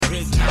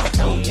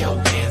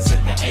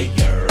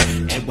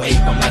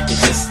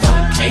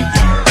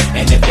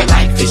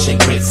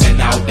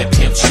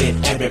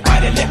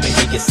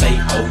say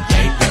oh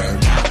yeah,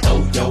 now throw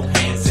your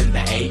hands in the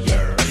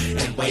air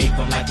and wave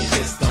them like you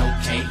just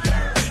don't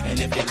care. And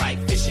if you like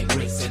fish and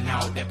grits and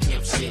all that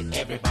pimp shit,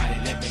 everybody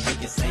let me hear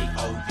you say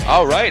oh yeah.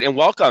 All right, and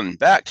welcome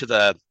back to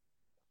the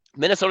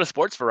Minnesota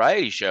Sports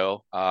Variety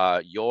Show,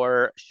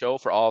 your show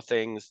for all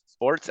things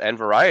sports and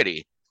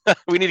variety.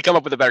 We need to come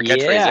up with a better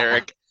catchphrase, Yeah.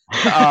 Eric.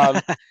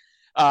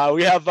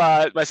 We have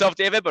myself,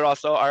 David, but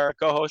also our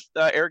co-host,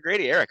 Eric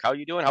Grady. Eric, how are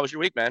you doing? How was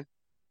your week, man?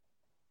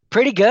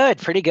 Pretty good.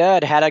 Pretty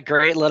good. Had a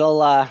great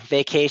little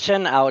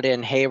vacation out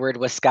in Hayward,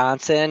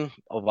 Wisconsin.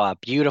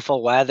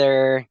 Beautiful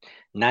weather,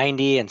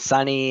 90 and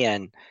sunny,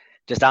 and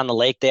just on the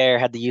lake there.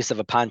 Had the use of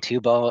a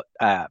pontoon boat,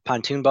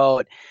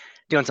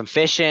 doing some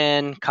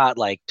fishing. Caught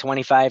like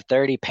 25,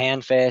 30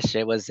 panfish.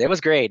 It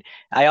was great.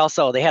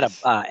 They had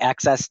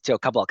access to a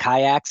couple of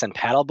kayaks and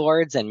paddle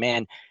boards, and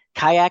man,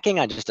 kayaking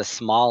on just a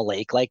small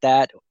lake like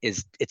that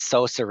it's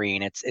so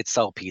serene. It's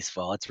so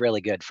peaceful. It's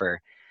really good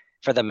for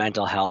the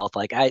mental health.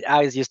 Like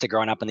I was used to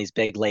growing up in these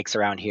big lakes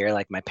around here,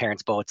 like my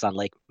parents' boats on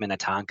Lake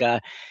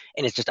Minnetonka,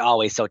 and it's just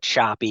always so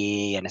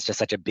choppy and it's just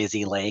such a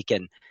busy lake.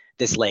 And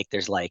this lake,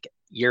 there's like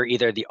you're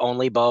either the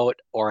only boat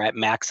or at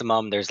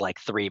maximum there's like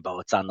three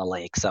boats on the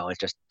lake. So it's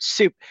just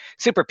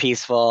super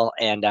peaceful,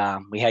 and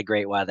we had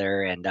great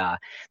weather. And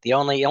the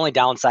only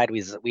downside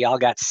was we all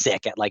got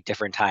sick at like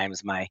different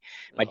times. My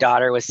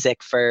daughter was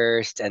sick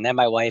first, and then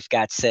my wife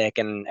got sick.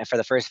 And for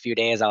the first few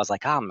days, I was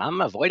like, oh, I'm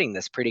avoiding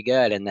this pretty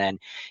good. And then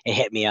it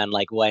hit me on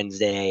like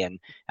Wednesday, and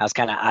I was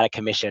kind of out of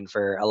commission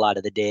for a lot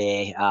of the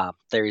day,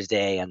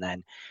 Thursday, and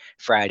then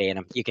Friday,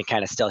 and you can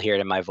kind of still hear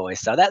it in my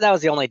voice. So that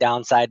was the only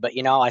downside. But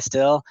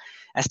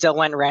I still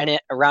went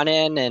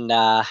running, and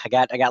I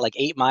got like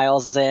 8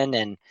 miles in,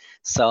 and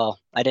so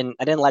I didn't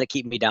let it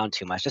keep me down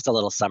too much. Just a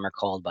little summer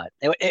cold, but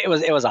it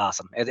was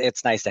awesome.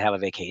 It's nice to have a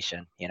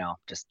vacation.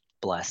 Just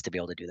blessed to be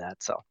able to do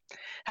that. So,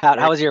 how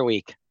Eric? was your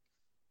week?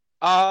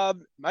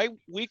 My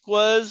week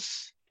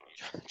was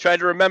trying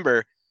to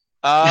remember.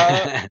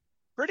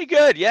 Pretty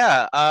good,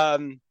 yeah.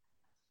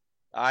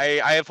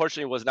 I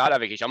unfortunately was not on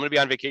vacation. I'm going to be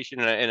on vacation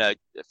in a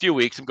few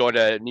weeks. I'm going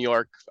to New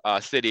York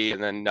City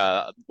and then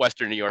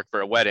Western New York for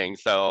a wedding.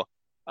 So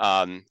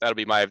that'll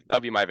be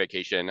my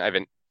vacation. I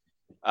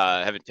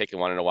haven't taken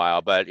one in a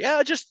while, but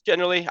yeah, just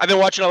generally, I've been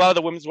watching a lot of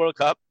the Women's World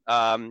Cup.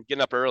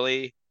 Getting up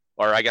early,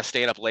 or I guess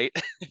staying up late,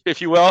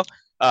 if you will,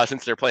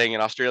 since they're playing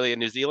in Australia and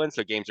New Zealand.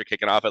 So games are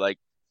kicking off at like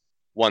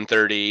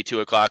 1:30,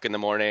 2 o'clock in the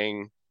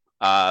morning.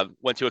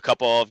 Went to a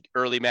couple of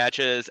early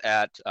matches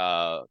at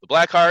the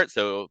Blackheart,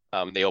 so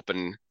they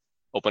opened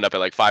up at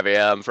like 5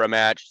 a.m. for a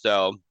match.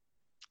 So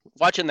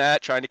watching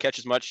that, trying to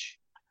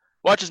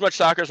watch as much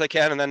soccer as I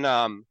can, and then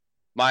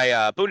my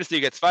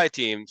Bundesliga it's five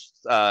teams,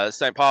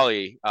 St.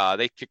 Pauli,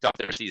 they kicked off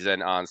their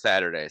season on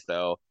Saturday.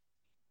 So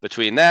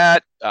between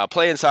that,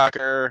 playing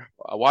soccer,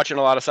 watching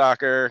a lot of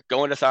soccer,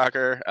 going to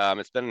soccer,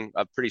 it's been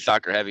a pretty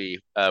soccer heavy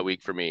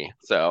week for me.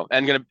 So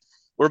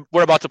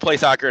we're about to play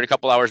soccer in a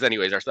couple hours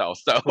anyways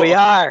ourselves. So We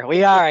are.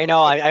 I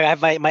know. I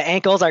have my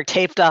ankles are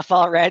taped off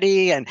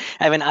already, and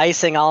I've been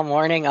icing all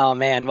morning. Oh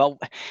man. Well,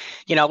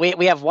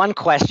 we have one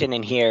question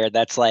in here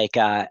that's like,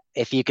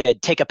 if you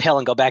could take a pill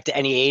and go back to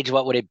any age,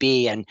 what would it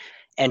be?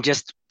 And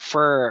just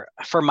for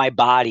my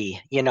body,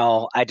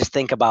 I just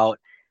think about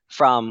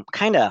from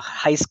kind of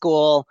high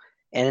school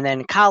and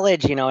then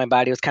college. My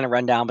body was kind of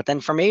run down, but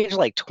then from age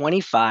like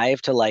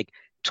 25 to like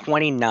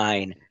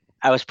 29,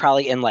 I was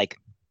probably in like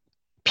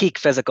peak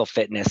physical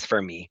fitness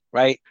for me,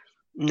 right?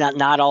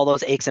 Not all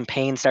those aches and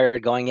pains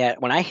started going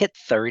yet. When I hit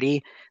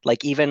 30,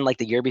 like even like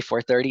the year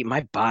before 30,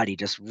 my body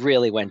just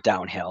really went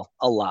downhill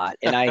a lot.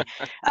 And I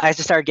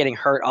just started getting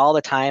hurt all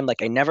the time.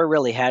 Like I never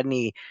really had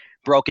any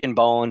broken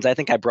bones. I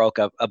think I broke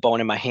a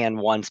bone in my hand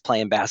once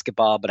playing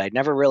basketball, but I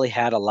never really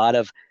had a lot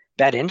of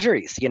bad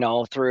injuries,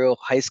 through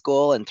high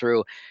school and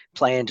through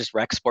playing just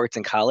rec sports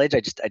in college.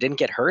 I didn't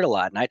get hurt a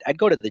lot. And I'd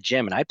go to the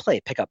gym and I'd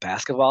play pickup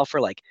basketball for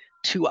like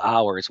 2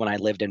 hours when I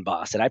lived in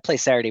Boston. I play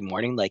Saturday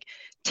morning, like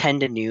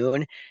 10 to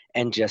noon,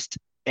 and just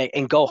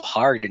and go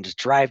hard and just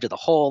drive to the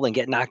hole and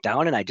get knocked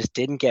down. And I just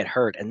didn't get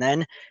hurt. And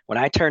then when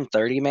I turned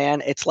 30,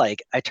 man, it's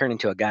like I turn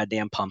into a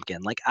goddamn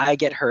pumpkin. Like I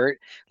get hurt,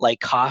 like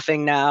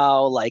coughing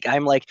now. Like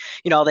I'm like,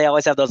 they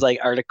always have those like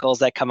articles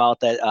that come out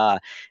that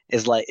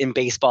is like in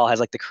baseball has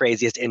like the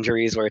craziest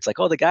injuries where it's like,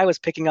 oh, the guy was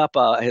picking up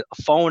a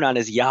phone on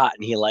his yacht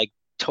and he like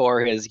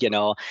tore his,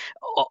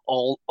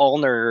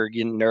 ulnar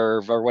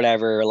nerve or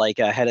whatever, like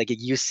had like a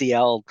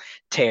UCL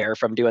tear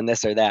from doing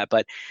this or that.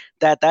 But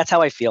that's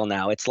how I feel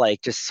now. It's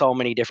like just so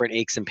many different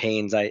aches and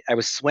pains. I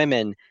was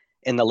swimming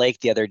in the lake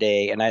the other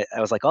day, and I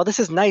was like, oh, this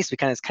is nice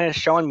because it's kind of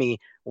showing me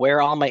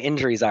where all my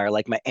injuries are.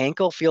 Like my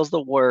ankle feels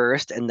the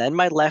worst, and then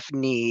my left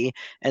knee,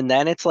 and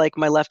then it's like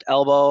my left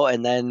elbow,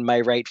 and then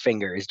my right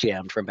finger is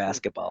jammed from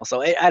basketball.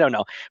 So I don't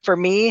know. For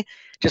me,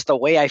 just the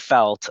way I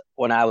felt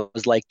when I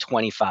was like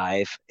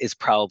 25 is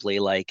probably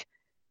like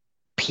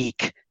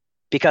peak,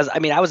 because I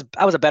mean I was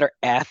a better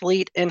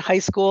athlete in high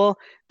school,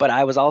 but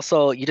I was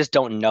also, you just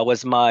don't know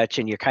as much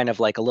and you're kind of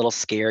like a little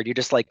scared. You're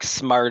just like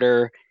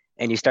smarter,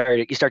 and you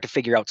start to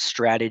figure out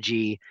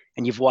strategy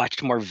and you've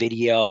watched more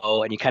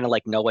video and you kind of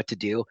like know what to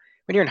do.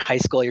 When you're in high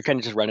school, you're kind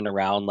of just running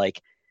around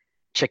like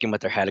chicken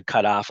with their head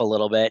cut off a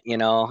little bit,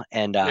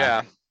 And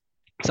Yeah.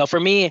 so for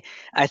me,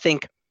 I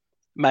think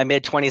my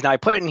mid 20s now, I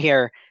put in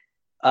here,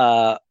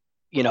 uh,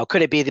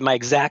 could it be my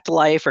exact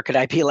life, or could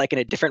I be like in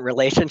a different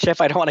relationship?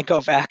 I don't want to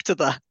go back to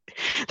the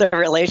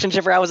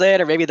relationship where I was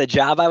in, or maybe the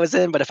job I was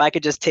in. But if I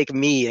could just take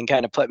me and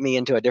kind of put me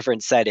into a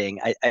different setting,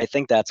 I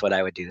think that's what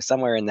I would do.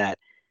 Somewhere in that,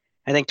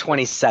 I think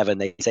 27,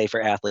 they say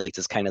for athletes,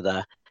 is kind of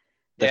the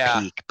Yeah.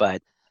 peak.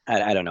 But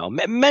I don't know.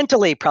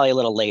 Mentally, probably a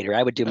little later.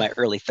 I would do my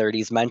early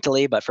 30s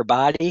mentally, but for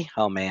body,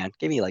 oh man,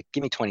 give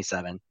me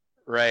 27.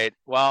 Right.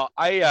 Well,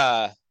 I'm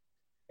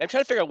trying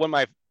to figure out when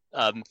my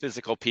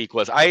physical peak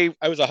was. I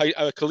was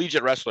a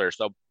collegiate wrestler,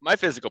 so my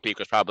physical peak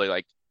was probably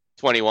like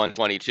 21,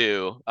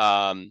 22.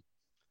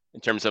 In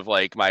terms of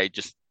like my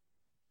just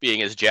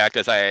being as jacked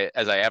as I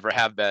ever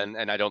have been,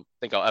 and I don't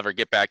think I'll ever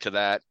get back to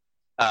that.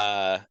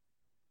 Uh,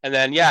 and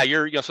then yeah,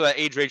 so that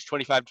age range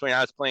 25, 29,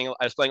 I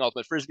was playing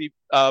ultimate frisbee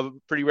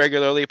pretty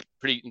regularly,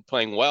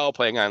 playing well,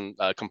 playing on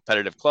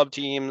competitive club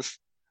teams.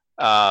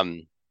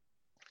 Um,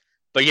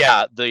 but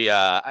yeah,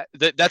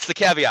 that's the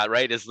caveat,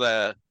 right? Is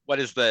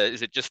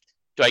it just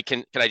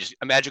can I just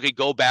magically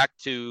go back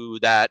to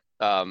that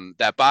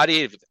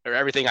body or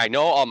everything I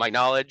know, all my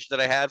knowledge that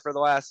I had for the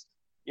last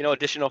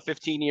additional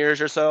 15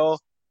 years or so,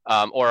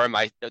 or do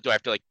I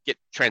have to like get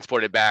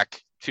transported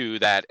back to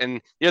that?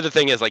 And the other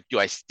thing is like, do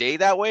I stay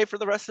that way for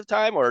the rest of the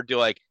time, or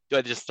do I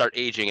just start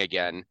aging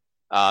again?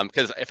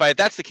 Because if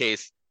that's the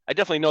case, I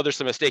definitely know there's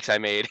some mistakes I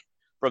made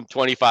from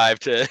 25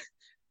 to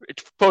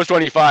post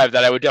 25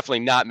 that I would definitely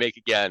not make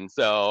again.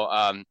 So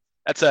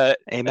that's a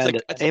Amen.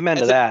 that's, Amen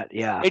to that's that.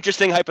 Yeah.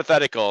 interesting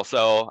hypothetical.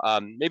 So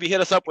maybe hit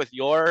us up with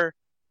your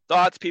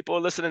thoughts, people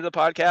listening to the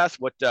podcast.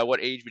 What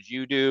age would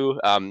you do?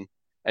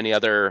 Any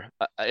other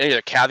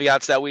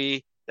caveats that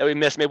we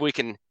missed? Maybe we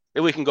can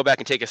go back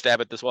and take a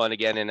stab at this one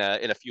again in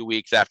a few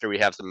weeks after we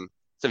have some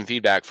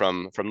feedback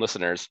from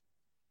listeners.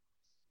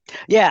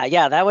 Yeah,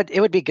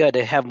 it would be good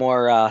to have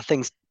more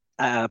things,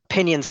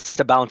 opinions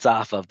to bounce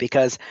off of,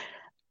 because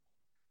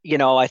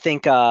I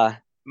think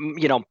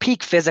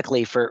peak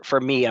physically for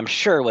me, I'm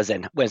sure was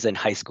in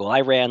high school.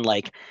 I ran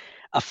like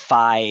a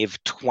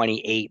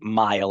 5:28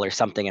 mile or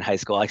something in high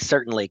school. I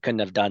certainly couldn't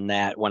have done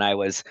that when I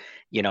was,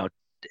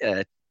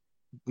 uh,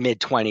 mid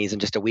 20s and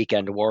just a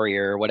weekend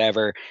warrior or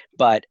whatever.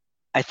 But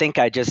I think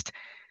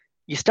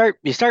you start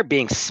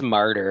being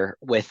smarter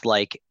with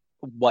like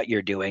what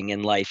you're doing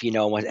in life,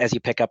 as you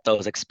pick up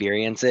those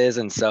experiences.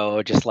 And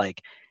so just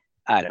like,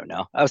 I don't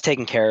know, I was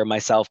taking care of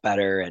myself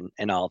better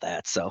and all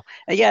that. So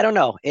yeah, I don't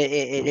know.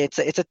 It's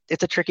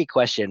a tricky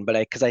question, but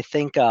because I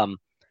think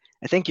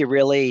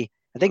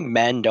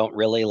men don't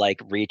really like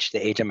reach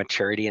the age of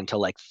maturity until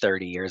like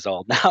 30 years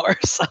old now or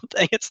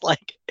something. It's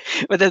like,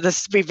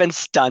 we've been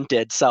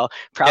stunted. So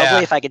probably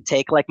Yeah. if I could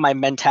take like my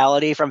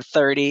mentality from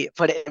 30,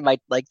 put it in my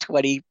like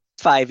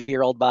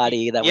 25-year-old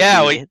body, that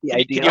Yeah, would be the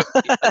ideal.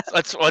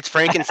 let's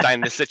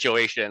Frankenstein this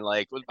situation.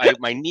 Like with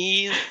my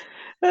knees,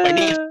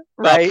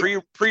 Right.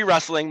 pre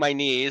wrestling my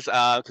knees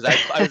because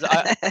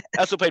I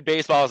also played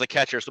baseball as a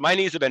catcher, so my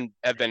knees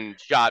have been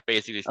shot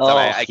basically since Oh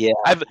yeah,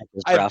 I've that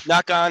was I've rough.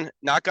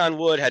 knock on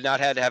wood, had not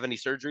had to have any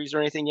surgeries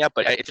or anything yet,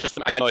 but it's just,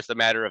 I know it's a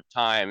matter of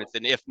time. It's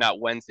an if not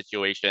when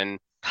situation.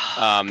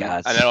 God,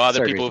 I know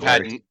other people surgery's who've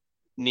had worse.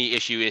 knee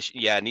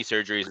knee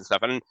surgeries and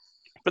stuff, and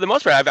for the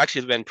most part, I've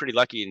actually been pretty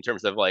lucky in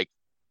terms of like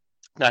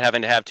not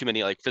having to have too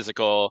many like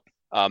physical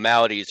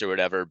maladies or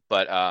whatever.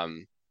 But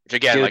which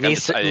again, Dude, like I'm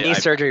just knee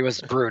surgery was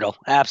brutal,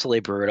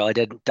 absolutely brutal. I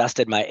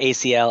dusted my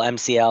ACL,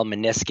 MCL,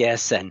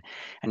 meniscus, and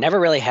I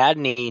never really had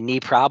any knee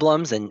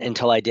problems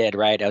until I did.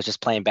 Right, I was just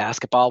playing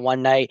basketball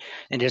one night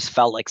and it just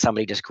felt like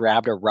somebody just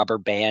grabbed a rubber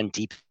band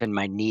deep in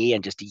my knee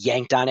and just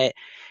yanked on it,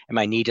 and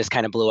my knee just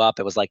kind of blew up.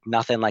 It was like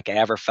nothing like I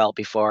ever felt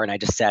before, and I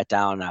just sat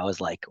down and I was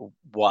like,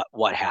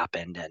 "What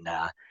happened?" And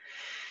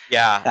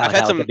yeah,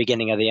 that was the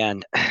beginning of the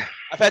end.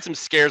 I've had some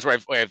scares where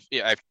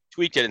I've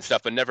tweaked it and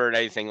stuff, but never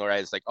anything where I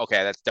was like,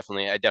 okay, I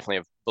definitely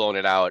have blown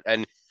it out.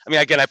 And I mean,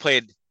 again, I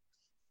played,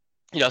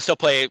 still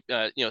play,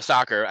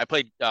 soccer. I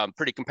played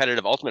pretty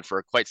competitive ultimate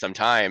for quite some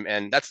time,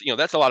 and that's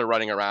a lot of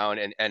running around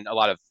and a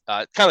lot of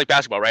kind of like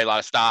basketball, right? A lot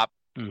of stop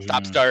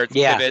starts,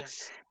 Yeah.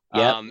 pivots.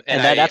 Yep.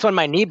 And that's when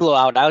my knee blew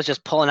out. I was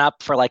just pulling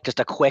up for like just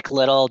a quick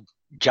little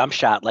jump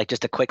shot, like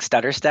just a quick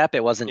stutter step.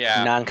 It wasn't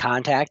yeah,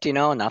 non-contact,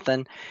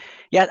 nothing.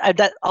 Yeah,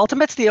 that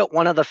Ultimate's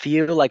one of the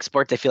few like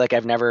sports I feel like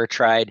I've never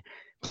tried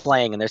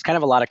playing, and there's kind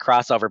of a lot of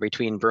crossover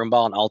between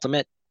broomball and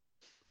Ultimate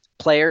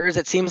players,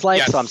 it seems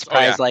like. So I'm yes, oh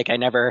yeah, surprised like I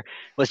never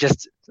was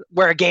just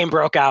where a game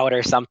broke out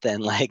or something.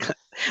 Like,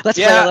 let's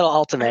play a yeah. little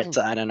Ultimate.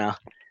 I don't know.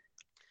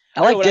 I I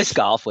know like when I disc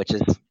golf, which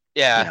is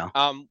Yeah.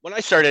 When I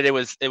started,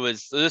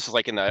 this was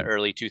like in the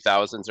early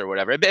 2000s or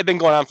whatever. It had been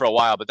going on for a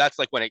while, but that's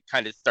like when it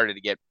kind of started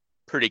to get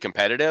pretty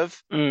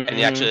competitive. And you mm-hmm.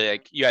 actually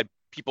like you had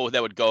people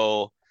that would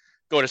go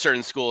to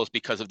certain schools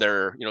because of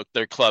their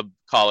their club,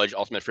 college,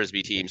 ultimate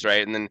frisbee teams,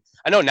 right? And then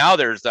I know now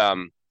there's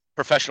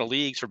professional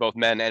leagues for both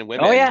men and Oh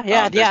women.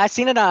 yeah. I've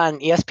seen it on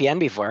ESPN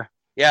before.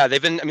 Yeah,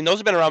 they've been. I mean, those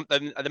have been around.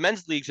 The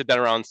men's leagues have been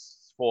around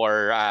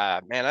for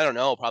man, I don't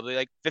know, probably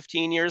like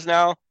 15 years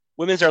now.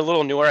 Women's are a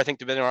little newer. I think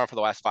they've been around for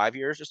the last 5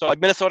 years or so. Like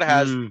Minnesota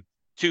has Mm,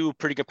 two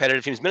pretty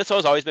competitive teams.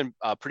 Minnesota's always been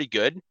pretty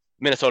good.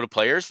 Minnesota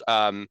players.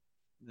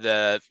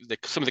 The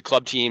some of the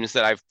club teams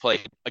that I've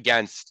played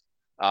against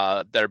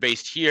that are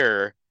based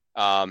here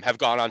have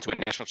gone on to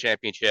national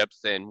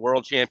championships and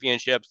world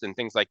championships and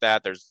things like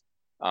that. There's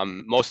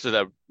most of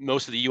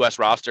the U.S.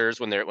 rosters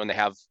when they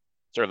have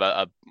sort of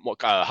a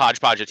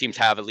hodgepodge of teams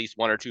have at least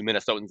one or two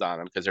Minnesotans on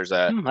them because there's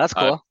that's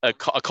cool. a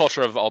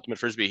culture of ultimate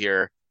frisbee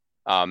here.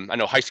 I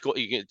know high school,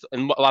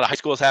 and a lot of high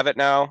schools have it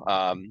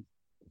now.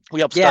 We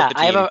helped start the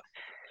I have team.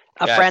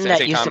 a Yeah, friend that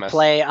St. used to Thomas.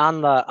 play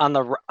on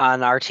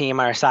our team,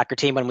 our soccer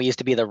team, when we used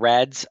to be the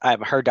Reds.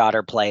 Her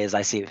daughter plays.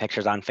 I see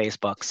pictures on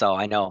Facebook, so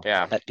I know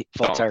Yeah. that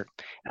folks So,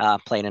 are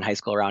playing in high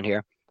school around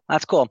here.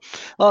 That's cool.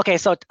 Well, okay,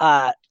 so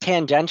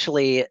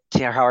tangentially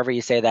to however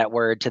you say that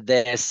word to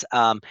this,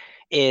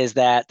 is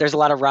that there's a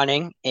lot of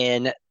running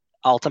in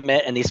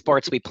ultimate and these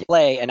sports we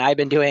play, and I've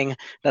been doing.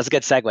 That's a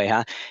good segue,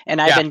 huh? And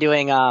yeah. I've been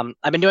doing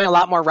a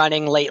lot more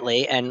running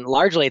lately, and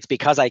largely it's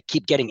because I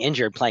keep getting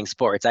injured playing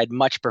sports. I'd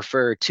much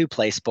prefer to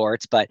play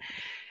sports, but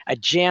I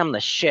jammed the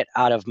shit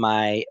out of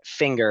my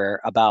finger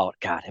about,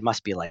 God, it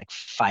must be like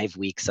 5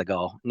 weeks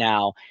ago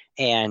now.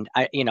 And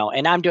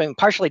and I'm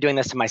partially doing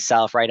this to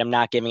myself, right? I'm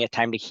not giving it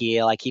time to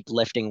heal. I keep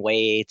lifting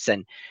weights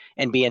and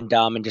being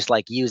dumb and just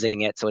like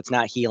using it, so it's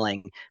not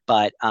healing.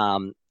 But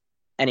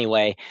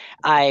anyway,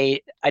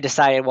 I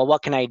decided, well,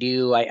 what can I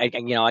do? I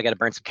got to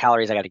burn some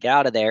calories. I got to get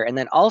out of there. And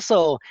then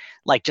also,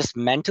 like, just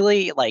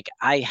mentally, like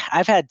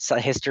I've had a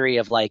history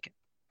of like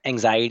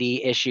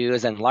anxiety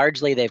issues, and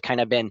largely they've kind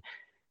of been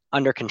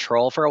under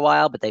control for a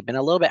while, but they've been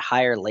a little bit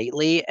higher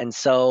lately. And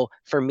so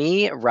for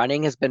me,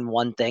 running has been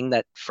one thing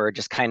that for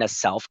just kind of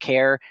self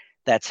care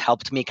that's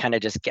helped me kind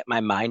of just get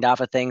my mind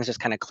off of things, just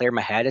kind of clear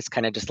my head. It's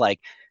kind of just like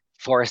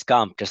Forrest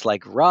Gump, just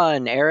like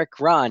run, Eric,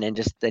 run, and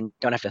just then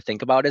don't have to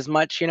think about as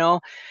much.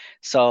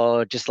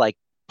 So just like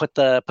put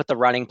the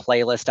running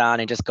playlist on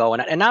and just go.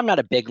 And I'm not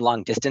a big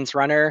long distance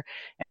runner.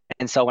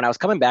 And so when I was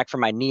coming back from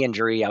my knee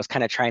injury, I was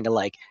kind of trying to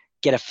like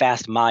get a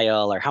fast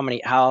mile, or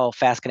how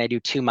fast can I do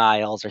 2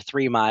 miles or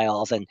 3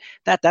 miles? And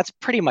that's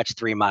pretty much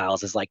 3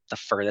 miles is like the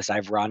furthest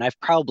I've run. I've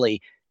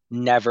probably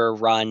never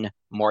run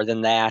more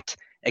than that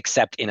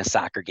except in a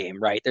soccer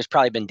game, right? There's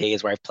probably been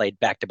days where I've played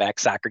back-to-back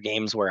soccer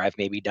games where I've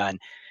maybe done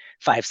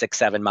 5, 6,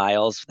 7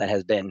 miles. That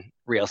has been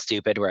real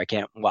stupid where I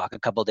can't walk a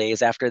couple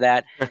days after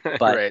that.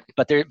 But Right.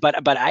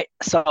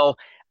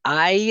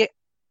 I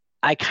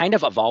I kind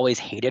of have always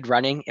hated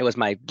running. It was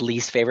my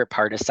least favorite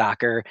part of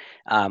soccer.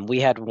 We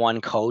had one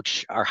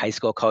coach, our high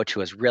school coach, who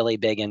was really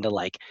big into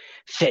like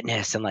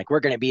fitness and like, we're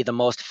going to be the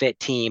most fit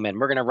team and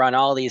we're going to run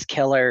all these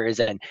killers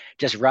and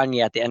just run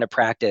you at the end of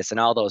practice and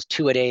all those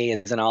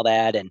 2-a-days and all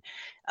that. And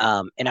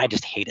I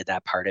just hated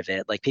that part of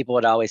it. Like people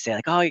would always say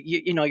like, oh,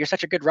 you're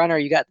such a good runner.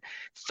 You got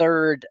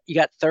third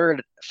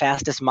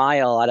fastest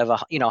mile out of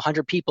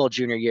 100 people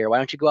junior year. Why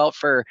don't you go out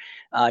for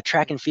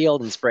track and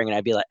field in spring? And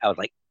I was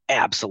like,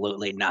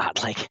 absolutely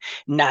not. Like,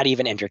 not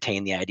even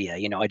entertain the idea.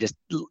 I just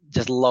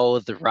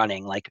loathe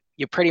running. Like,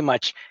 you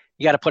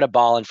got to put a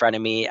ball in front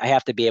of me. I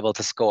have to be able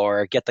to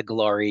score, get the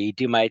glory,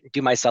 do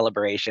my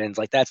celebrations.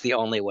 Like, that's the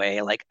only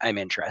way like I'm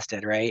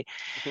interested, right?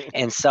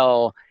 And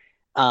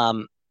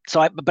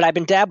but I've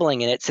been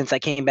dabbling in it since I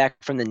came back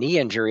from the knee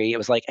injury. It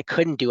was like I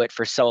couldn't do it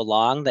for so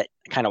long that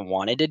I kind of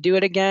wanted to do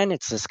it again.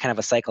 It's just kind of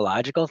a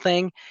psychological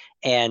thing.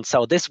 And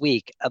so this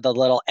week, the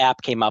little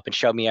app came up and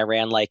showed me I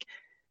ran like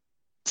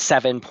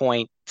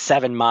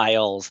 7.7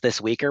 miles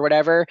this week or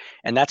whatever.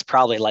 And that's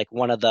probably like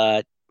one of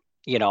the,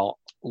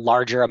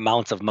 larger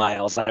amounts of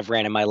miles I've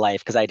ran in my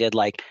life. Cause I did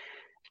like,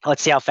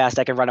 let's see how fast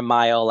I can run a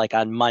mile like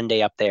on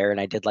Monday up there.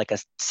 And I did like a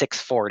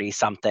 6:40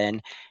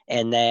 something.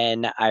 And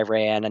then I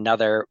ran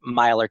another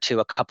mile or two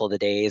a couple of the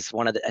days.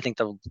 I think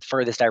the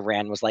furthest I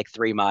ran was like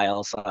 3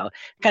 miles. So I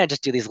kind of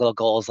just do these little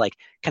goals. Like,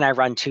 can I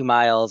run 2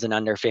 miles in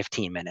under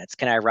 15 minutes?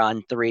 Can I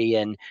run three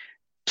in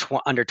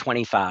under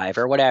 25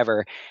 or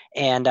whatever?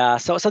 And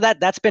so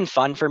that's been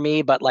fun for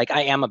me. But like,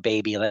 I am a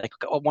baby. Like,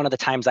 one of the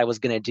times I was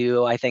going to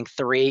do, I think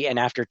 3, and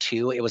after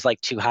 2 it was like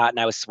too hot and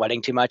I was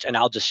sweating too much, and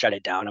I'll just shut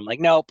it down. I'm like,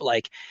 nope,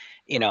 like,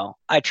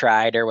 I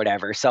tried or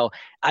whatever. So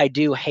I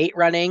do hate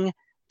running,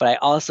 but I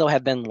also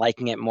have been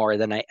liking it more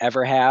than I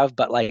ever have.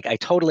 But like, I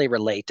totally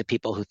relate to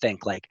people who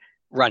think like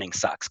running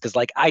sucks, because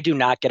like, I do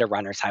not get a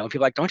runner's high. When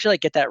people are like, don't you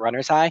like get that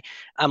runner's high?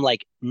 I'm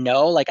like,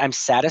 no. Like, I'm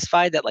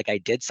satisfied that like I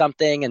did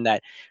something and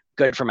that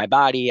good for my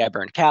body. I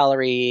burned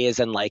calories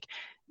and like,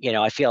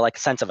 I feel like a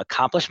sense of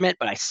accomplishment,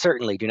 but I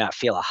certainly do not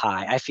feel a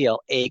high. I feel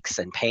aches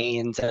and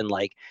pains and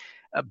like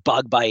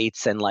bug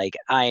bites, and like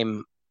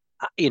I'm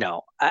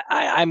a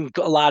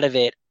lot of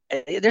it.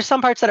 There's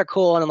some parts that are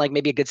cool and like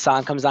maybe a good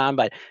song comes on,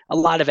 but a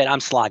lot of it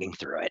I'm slogging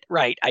through it.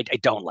 Right. I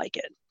don't like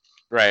it.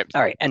 Right.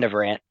 All right. End of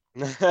rant.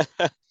 No,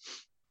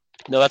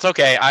 that's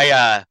okay.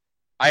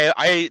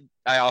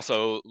 I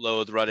also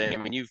loathe running. I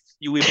mean,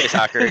 we play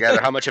soccer together.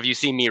 How much have you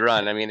seen me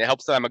run? I mean, it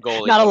helps that I'm a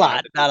goalie. Not a so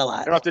lot. I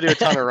don't have to do a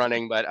ton of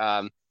running, but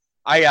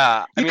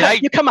I mean,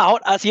 you come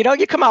out, so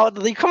you come out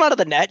of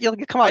the net. You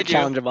come out I and do.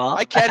 challenge them all.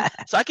 I can.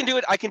 So I can do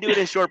it. I can do it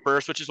in short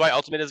bursts, which is why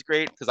Ultimate is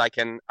great because I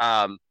can.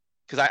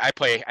 Because I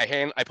play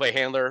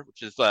handler,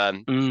 which is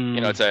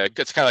Mm,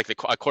 it's kind of like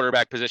a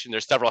quarterback position.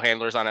 There's several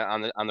handlers on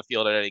the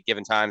field at any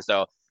given time,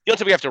 so you don't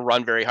typically have to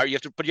run very hard. You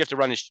have to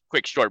run in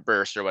quick short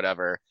bursts or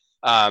whatever.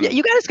 yeah, Um,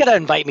 you guys got to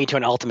invite me to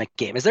an ultimate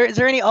game. Is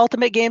there any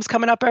ultimate games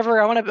coming up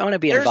ever? I want to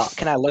be involved.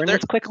 Can there's I learn there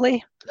this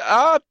quickly?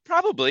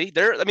 Probably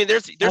there. I mean,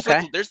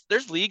 Okay.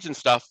 there's leagues and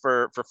stuff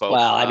for folks.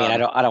 Well, I mean, I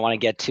don't want to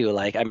get too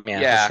like I mean,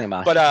 just Yeah, think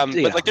about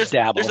but like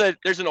dabble.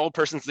 there's an old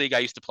person's league I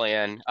used to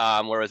play in,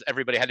 whereas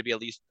everybody had to be at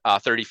least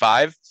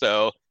 35,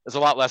 so there's a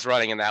lot less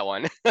running in that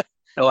one.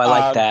 Oh, I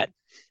like um, that.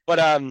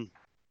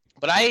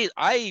 but I've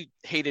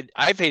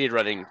hated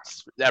running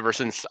ever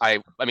since I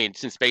mean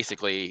since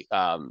basically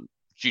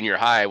junior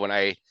high when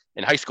I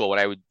in high school when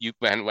I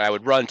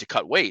would run to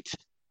cut weight.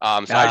 So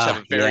I just have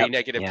a very Yep,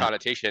 negative yep,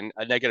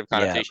 yep.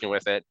 connotation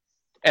with it.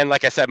 And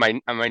like I said,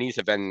 my knees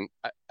have been.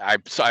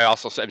 I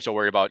also am so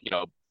worried about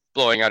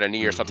blowing out a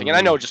knee or something. And I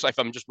Hmm. know just if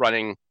I'm just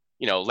running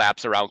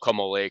laps around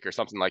Como Lake or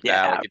something like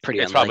that, like Yeah, pretty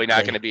it's probably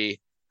not going unlikely.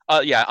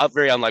 to be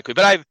very unlikely.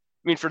 But I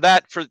mean for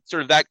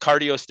sort of that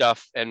cardio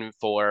stuff and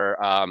for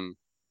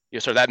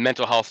sort of that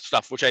mental health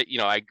stuff, which I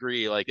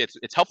agree like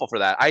it's helpful for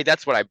that.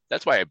 That's why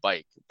I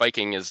bike.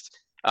 Biking is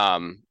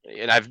and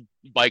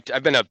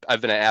I've been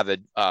an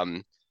avid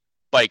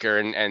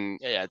biker and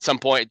yeah, at some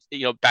point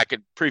back at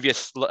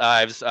previous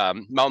lives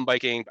mountain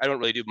biking. I don't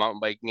really do mountain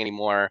biking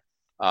anymore,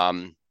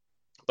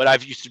 but I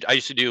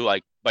used to do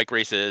like bike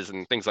races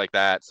and things like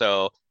that.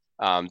 So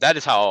that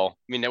is how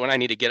I mean when I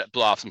need to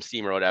blow off some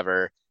steam or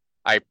whatever,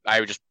 I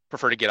would just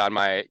prefer to get on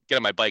my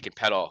bike and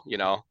pedal.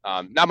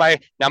 Not my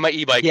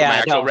e-bike, but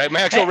Yeah, no.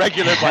 my actual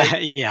regular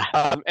bike, Yeah.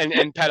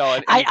 and pedal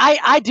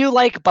I do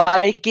like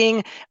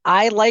biking.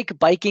 I like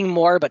biking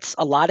more, but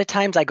a lot of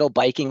times I go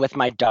biking with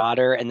my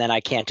daughter and then I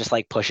can't just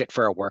like push it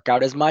for a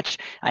workout as much.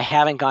 I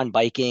haven't gone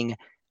biking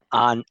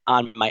on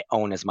my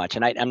own as much,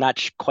 and I'm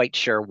not quite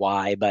sure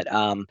why, but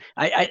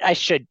I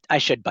should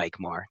bike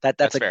more.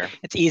 that's fair.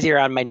 It's easier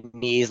on my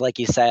knees, like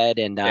you said,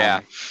 and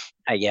Yeah,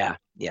 yeah,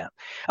 yeah.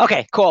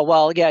 Okay, cool.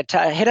 Well, yeah,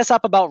 hit us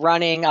up about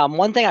running.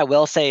 One thing I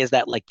will say is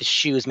that like the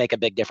shoes make a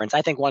big difference.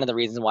 I think one of the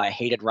reasons why I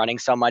hated running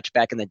so much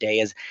back in the day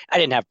is I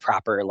didn't have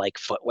proper like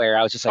footwear.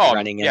 I was just like oh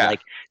running in yeah,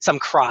 like some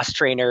cross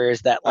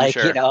trainers that I'm like,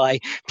 sure. I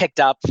picked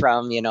up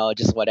from,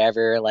 just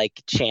whatever,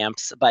 like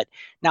champs. But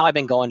now I've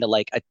been going to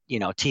like a,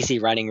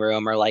 TC running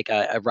room or like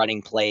a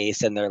running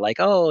place and they're like,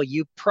 oh,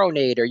 you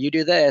pronate or you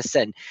do this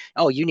and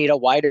oh, you need a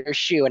wider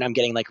shoe. And I'm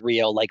getting like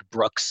real like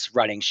Brooks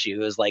running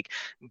shoes, like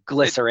it,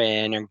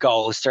 Glycerin or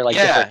Ghost or like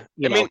different,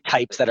 yeah, I mean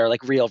types that are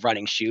like real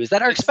running shoes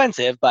that are it's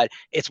expensive, but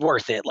it's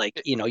worth it. Like,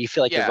 it, you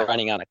feel like you're yeah.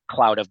 running on a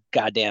cloud of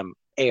goddamn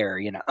air,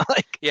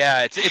 like,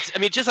 Yeah, it's. I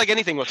mean, just like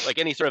anything with like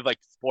any sort of like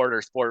sport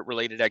or sport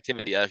related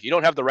activity, if you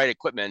don't have the right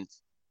equipment,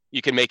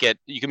 you can make it.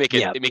 You can make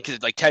it. yeah, It makes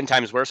it like 10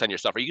 times worse on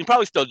yourself. Or you can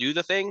probably still do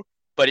the thing,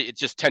 but it's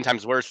just 10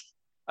 times worse.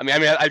 I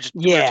just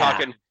we were yeah.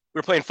 talking. We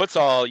were playing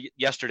futsal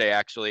yesterday.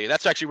 Actually,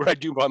 that's actually where I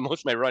do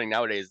most of my running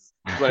nowadays.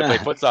 Is when I play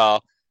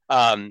futsal.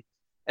 Um,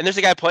 and there's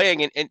a guy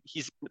playing, and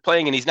he's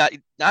playing, and he's not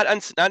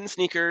in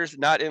sneakers,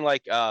 not in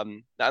like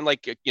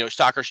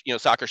soccer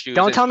shoes.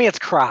 Don't tell me it's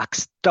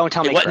Crocs. Don't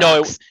tell It me was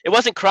no, Crocs. it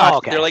wasn't Oh,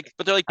 Crocs. okay.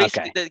 But they're like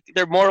basically Okay.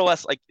 they're more or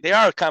less like they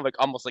are kind of like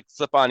almost like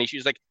slip-on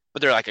shoes, like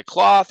but they're like a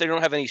cloth. They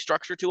don't have any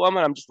structure to them,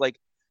 and I'm just like,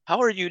 how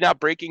are you not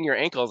breaking your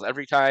ankles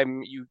every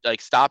time you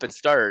like stop and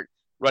start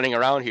running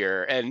around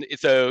here? And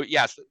so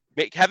yes,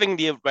 having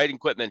the right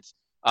equipment,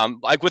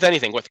 like with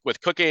anything,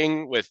 with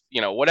cooking, with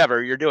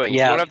whatever you're doing, if you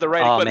Yeah. don't have the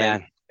right Oh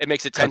equipment, man. it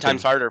makes it 10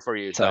 times Cooking. harder for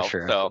you. So So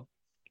true.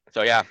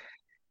 so yeah.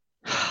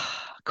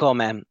 Cool,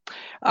 man.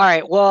 All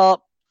right.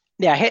 Well,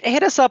 yeah,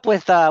 hit us up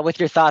with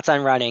your thoughts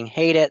on running.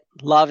 Hate it,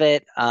 love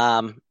it.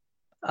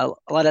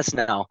 Let us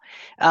know.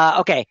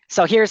 Okay,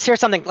 so here's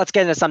something. Let's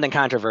get into something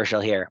controversial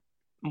here.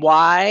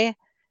 Why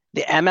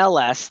the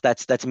MLS,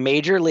 that's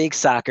Major League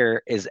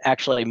Soccer, is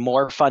actually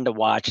more fun to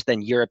watch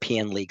than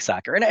European League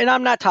Soccer. And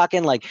I'm not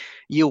talking like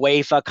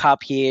UEFA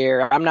Cup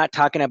here. I'm not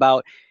talking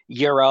about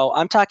Euro.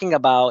 I'm talking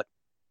about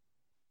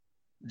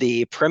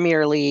the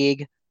Premier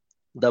League,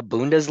 the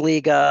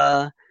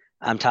Bundesliga.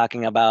 I'm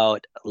talking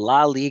about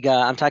La Liga.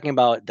 I'm talking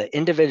about the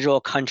individual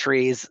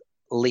countries'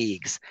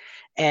 leagues.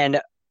 And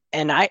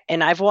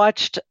I've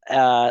watched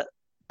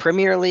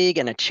Premier League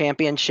and a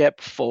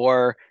championship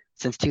for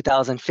since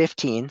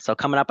 2015, so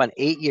coming up on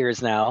 8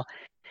 years now.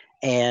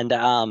 And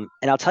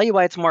I'll tell you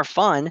why it's more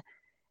fun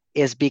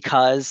is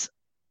because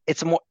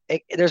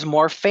there's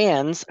more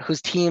fans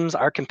whose teams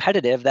are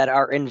competitive that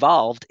are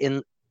involved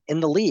in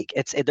the league.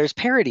 There's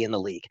parity in the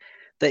league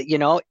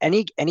that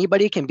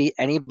anybody can beat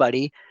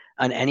anybody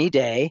on any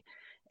day,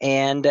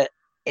 and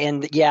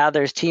yeah,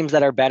 there's teams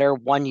that are better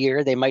one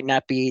year. They might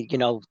not be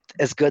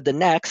as good the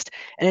next,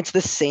 and it's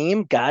the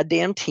same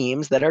goddamn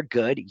teams that are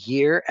good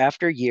year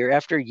after year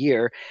after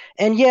year.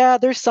 And yeah,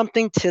 there's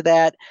something to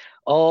that.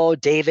 Oh,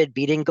 David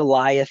beating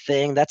Goliath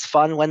thing. That's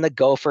fun when the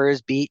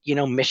Gophers beat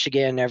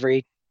Michigan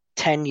every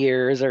 10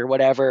 years or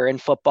whatever in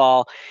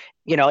football.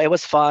 It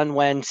was fun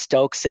when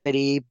Stoke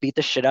City beat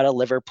the shit out of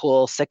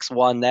Liverpool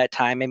 6-1 that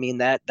time. I mean,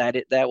 that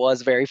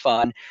was very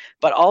fun.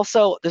 But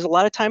also, there's a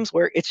lot of times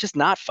where it's just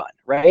not fun,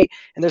 right?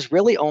 And there's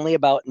really only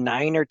about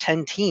 9 or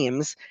 10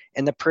 teams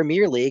in the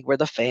Premier League where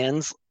the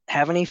fans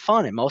have any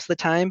fun. And most of the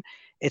time,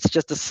 it's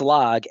just a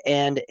slog.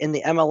 And in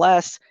the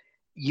MLS,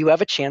 you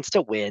have a chance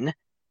to win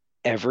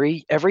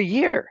every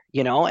year,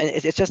 and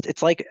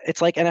it's like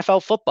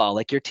NFL football.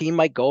 Like, your team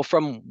might go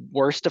from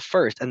worst to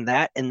first, and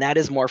that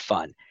is more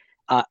fun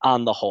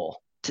on the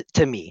whole.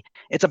 To me,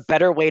 it's a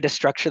better way to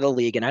structure the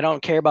league. And I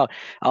don't care about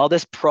all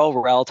this pro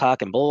rel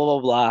talk and blah blah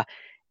blah.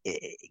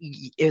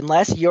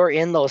 Unless you're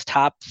in those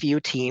top few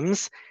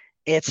teams,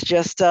 it's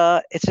just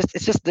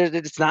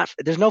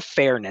there's no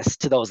fairness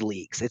to those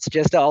leagues. It's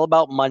just all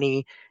about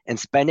money and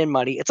spending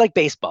money. It's like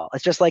baseball.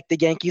 It's just like the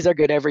Yankees are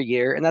good every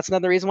year, and that's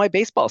another reason why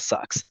baseball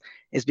sucks,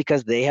 is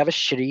because they have a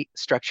shitty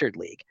structured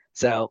league.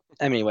 So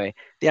anyway,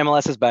 the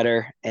MLS is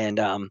better, and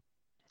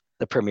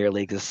the Premier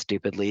League is a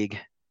stupid league.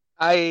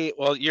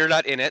 Well, you're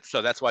not in it,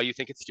 so that's why you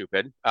think it's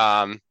stupid.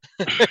 Your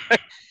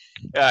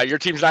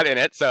team's not in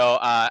it, so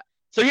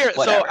here.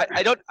 Whatever.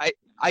 So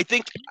I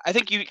think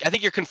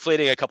you're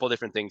conflating a couple of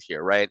different things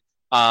here, right?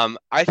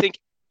 I think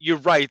you're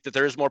right that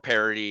there is more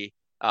parity.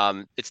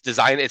 It's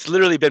designed. It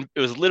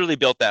was literally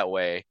built that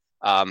way.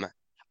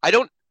 I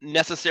don't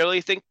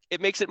necessarily think it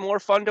makes it more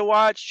fun to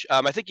watch.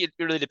 I think it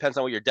really depends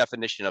on what your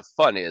definition of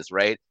fun is,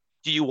 right?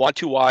 Do you want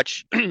to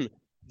watch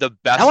the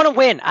best? I want to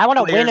win. I want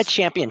to win a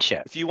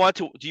championship. Do you want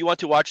to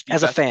watch the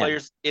best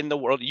players in the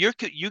world? You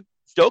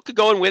Stoke could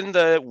go and win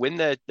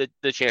the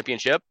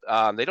championship.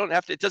 They don't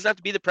have to. It doesn't have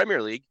to be the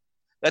Premier League.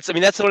 That's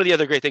one of the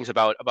other great things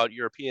about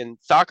European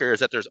soccer is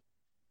that there's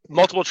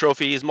multiple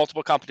trophies,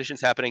 multiple competitions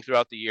happening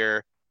throughout the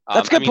year.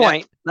 That's a good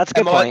point. That's a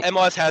good point.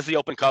 MLS has the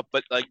Open Cup,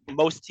 but like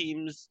most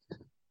teams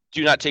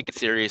do not take it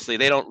seriously.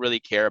 They don't really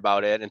care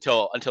about it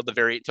until the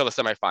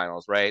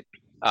semifinals, right?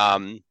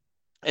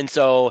 And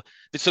so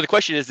the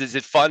question is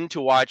it fun to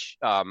watch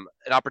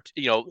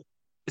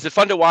is it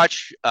fun to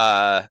watch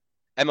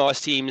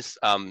MLS teams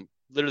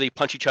literally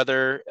punch each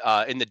other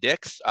in the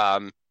dicks,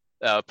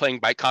 playing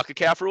by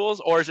CONCACAF rules,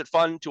 or is it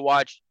fun to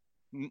watch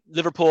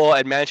Liverpool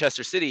and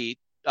Manchester City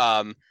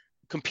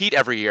compete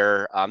every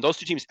year? Those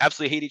two teams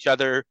absolutely hate each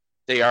other.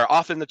 They are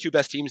often the two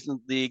best teams in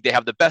the league. They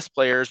have the best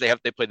players. They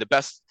play the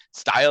best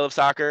style of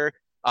soccer.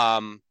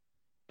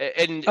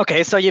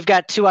 Okay, so you've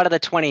got 2 out of the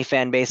 20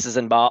 fan bases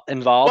involved,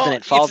 and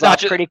it falls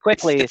off pretty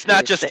quickly. It's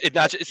not just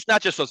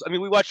those. I mean,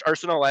 we watched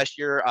Arsenal last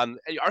year.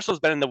 Arsenal's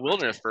been in the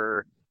wilderness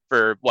for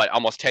what,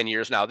 almost 10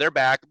 years now. They're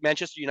back.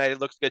 Manchester United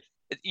looks good.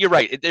 You're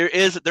right.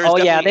 There's they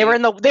were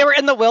in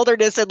the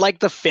wilderness in like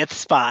the 5th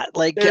spot.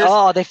 Like, they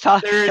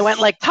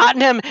went like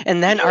Tottenham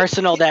and then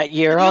Arsenal that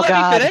year. Oh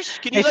God,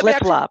 they flip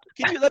flop.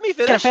 Can you let me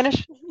finish? Can I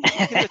finish?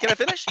 Can I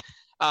finish?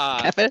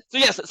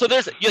 So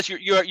yes,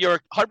 you're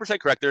 100%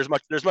 correct. There's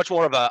much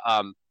more of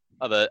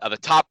a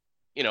top,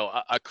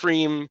 a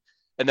cream,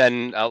 and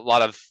then a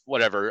lot of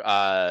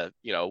whatever,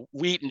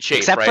 wheat and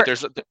chafe, right?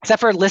 Except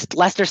for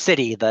Leicester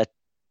City, the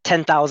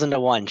 10,000 to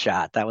 1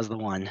 shot. That was the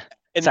one.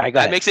 And sorry,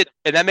 that makes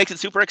it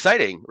super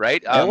exciting,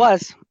 right? It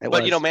was.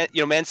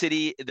 Man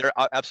City, they're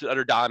absolute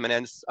utter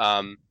dominance.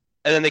 And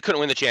then they couldn't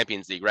win the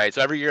Champions League, right?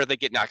 So every year they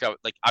get knocked out.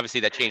 Like,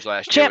 obviously that changed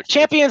last year.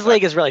 Champions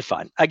League is really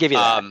fun. I give you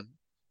that.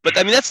 But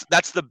I mean,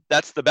 that's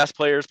the best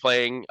players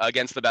playing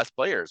against the best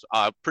players,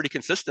 pretty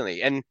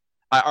consistently. And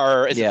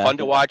is it fun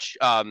to watch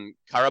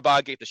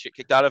Karabakh get the shit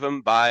kicked out of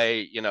him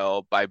by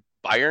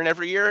Bayern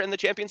every year in the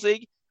Champions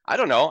League? I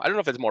don't know. I don't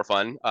know if it's more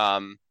fun.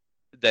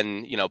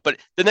 But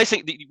the nice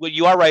thing, what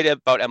you are right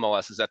about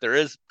MLS is that there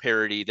is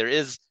parity. There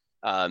is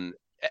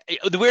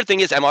the weird thing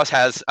is MLS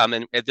has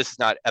and this is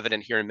not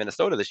evident here in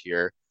Minnesota this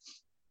year,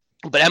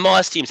 but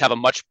MLS teams have a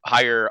much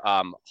higher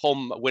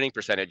home winning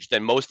percentage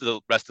than most of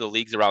the rest of the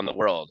leagues around the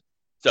world.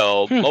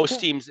 So most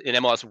teams in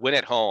MLS win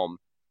at home,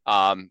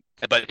 but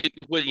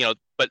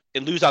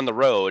lose on the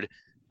road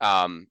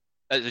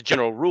as a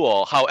general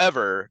rule.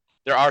 However,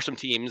 there are some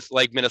teams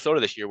like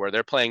Minnesota this year where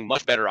they're playing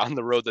much better on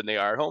the road than they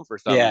are at home for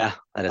some. Yeah,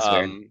 that is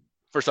weird.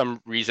 For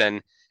some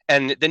reason.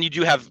 And then you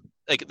do have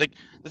like the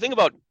thing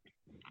about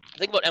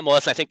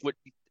MLS. I think what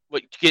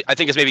I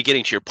think is maybe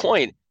getting to your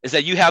point is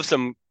that you have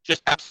some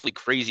just absolutely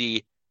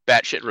crazy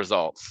batshit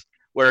results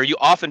where you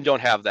often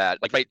don't have that.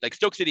 Like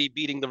Stoke City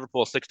beating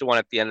Liverpool 6-1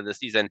 at the end of the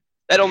season.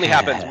 That only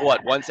happens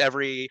once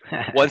every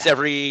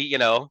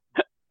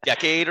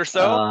decade or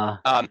so.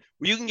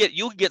 You can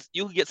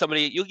get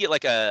somebody. You get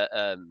like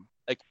a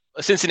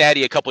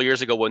Cincinnati a couple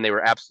years ago when they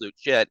were absolute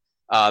shit,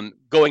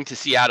 going to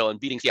Seattle and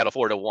beating Seattle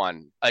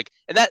 4-1.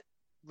 And that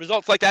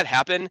results like that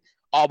happen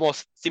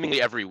almost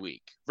seemingly every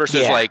week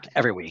versus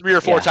every week 3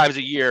 or 4 times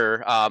a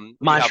year.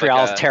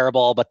 Montreal's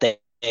terrible, but they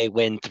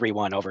win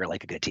 3-1 over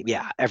like a good team.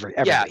 Yeah, every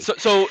week.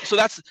 So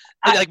that's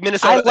like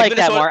Minnesota. I like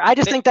that more. I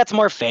just think that's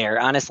more fair,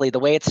 honestly. The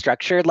way it's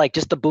structured, like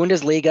just the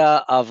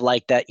Bundesliga of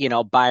like that,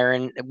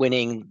 Bayern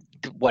winning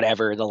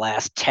whatever the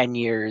last 10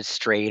 years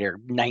straight or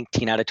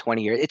 19 out of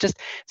 20 years.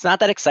 It's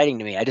not that exciting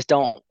to me. I just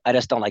don't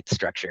like the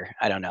structure.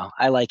 I don't know.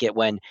 I like it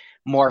when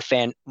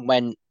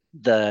when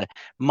the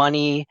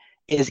money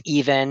is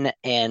even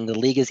and the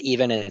league is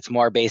even and it's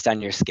more based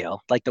on your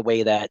skill, like the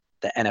way that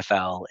the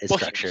NFL is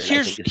structured.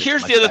 Here's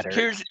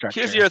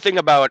the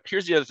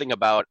other thing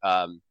about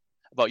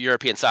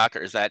European soccer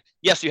is that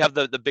yes, you have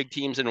the big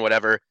teams and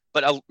whatever,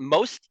 but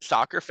most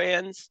soccer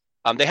fans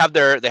they have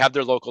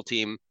their local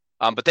team,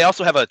 but they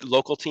also have a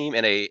local team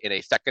in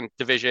a second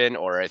division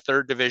or a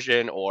third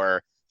division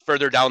or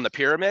further down the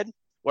pyramid.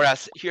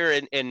 Whereas here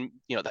in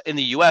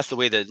the U.S., the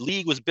way the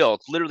league was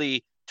built,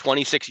 literally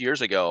 26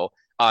 years ago,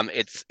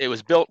 it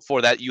was built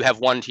for that. You have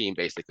one team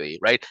basically,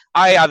 right?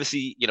 I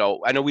obviously,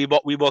 I know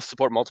we both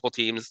support multiple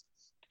teams.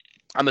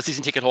 I'm a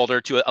season ticket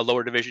holder to a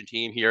lower division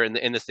team here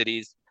in the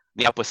cities,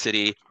 Minneapolis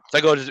City. So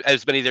I go to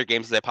as many of their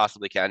games as I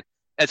possibly can.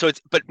 And so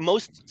but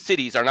most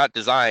cities are not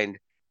designed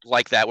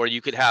like that, where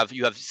you have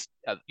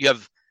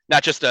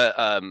not just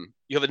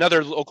you have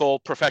another local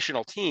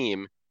professional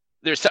team.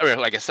 There's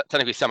like a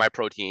technically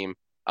semi-pro team,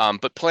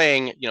 but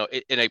playing,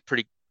 in a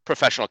pretty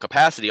professional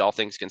capacity, all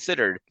things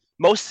considered.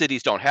 Most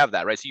cities don't have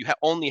that, right? So you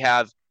only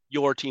have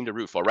your team to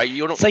root for, right?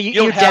 You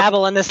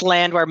dabble in this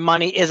land where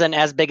money isn't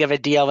as big of a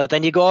deal, but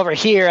then you go over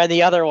here and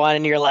the other one,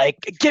 and you're like,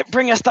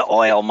 bring us the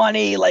oil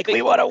money, like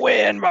we want to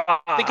win.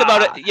 Think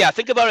about it. Yeah,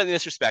 think about it in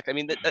this respect. I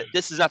mean,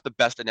 this is not the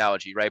best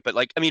analogy, right? But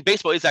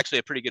baseball is actually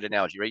a pretty good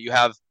analogy, right? You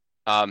have,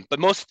 but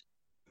most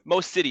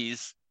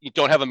cities you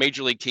don't have a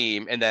major league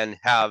team and then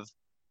have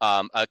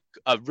a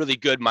really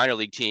good minor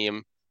league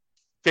team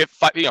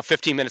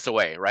 15 minutes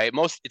away, right?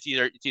 It's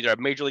either a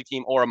major league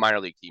team or a minor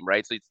league team,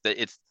 right? So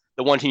it's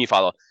the one team you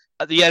follow.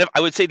 I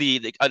would say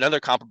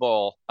another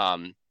comparable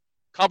to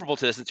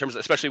this in terms of,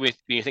 especially when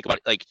you think about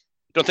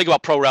don't think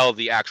about pro rel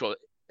the actual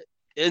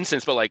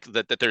instance, but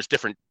that there's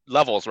different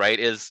levels, right?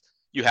 Is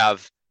you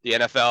have the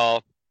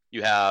NFL,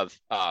 you have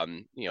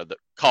the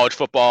college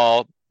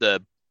football,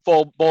 the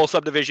full bowl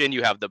subdivision,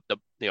 you have the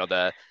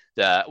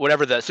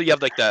whatever so you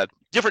have the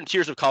different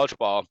tiers of college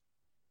football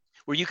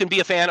where you can be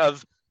a fan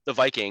of the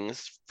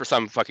Vikings for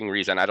some fucking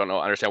reason. I don't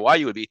understand why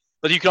you would be,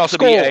 but you can also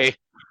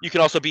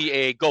be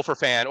a Gopher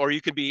fan, or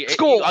you could be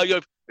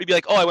you'd be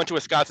like, oh, I went to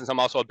Wisconsin, so I'm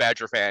also a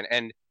Badger fan,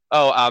 and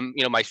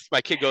my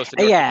kid goes to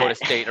North Dakota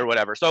State or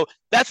whatever. So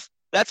that's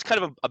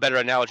kind of a better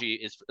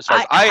analogy as far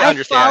as I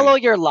understand. I follow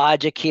your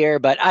logic here,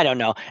 but I don't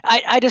know.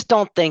 I just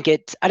don't think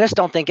it's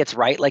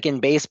right. Like in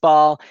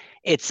baseball,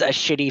 it's a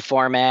shitty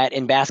format.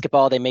 In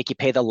basketball, they make you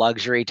pay the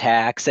luxury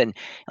tax. And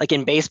like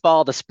in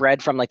baseball, the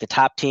spread from like the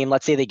top team,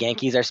 let's say the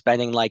Yankees are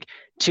spending like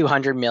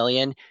 200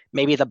 million.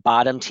 Maybe the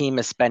bottom team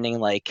is spending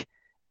like,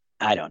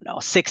 I don't know,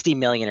 60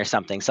 million or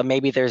something. So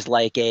maybe there's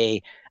like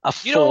maybe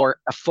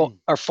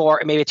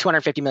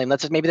 250 million.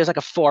 Maybe there's like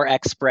a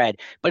 4x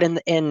spread. But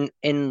in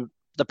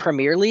the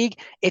Premier League,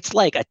 it's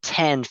like a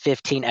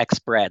 10-15x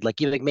spread.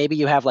 Maybe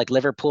you have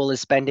Liverpool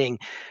is spending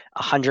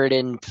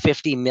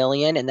 150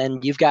 million, and then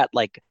you've got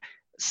like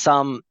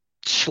some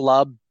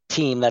schlub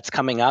team that's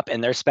coming up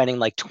and they're spending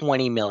like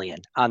 20 million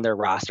on their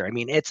roster. I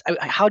mean,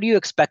 how do you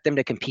expect them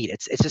to compete?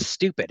 It's just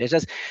stupid. So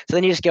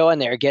then you just go in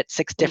there, get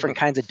 6 different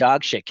kinds of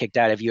dog shit kicked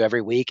out of you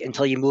every week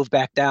until you move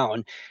back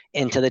down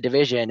into the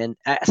division. And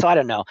so I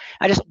don't know.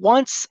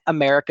 Once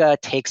America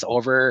takes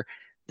over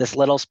this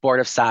little sport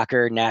of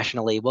soccer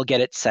nationally, we'll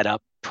get it set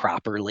up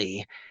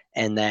properly.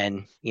 And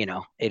then,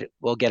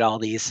 we'll get all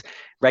these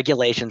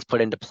regulations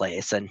put into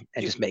place and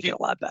just make it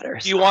a lot better.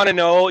 Do you want to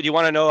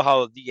know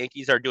how the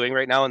Yankees are doing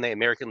right now in the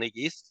American League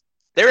East?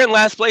 They're in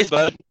last place,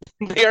 bud.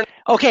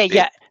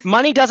 Yeah.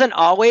 Money doesn't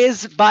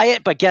always buy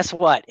it, but guess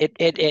what?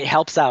 It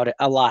helps out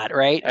a lot,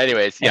 right?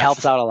 Anyways, it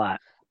helps out a lot.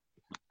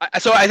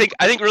 So I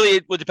think really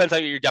it depends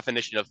on what your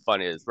definition of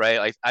fun is, right?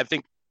 Like I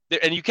think,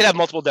 and you can have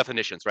multiple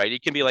definitions, right?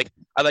 It can be like,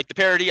 I like the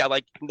parody. I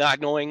like not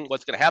knowing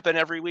what's going to happen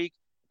every week.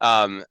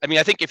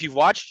 I think if you've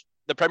watched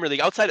the Premier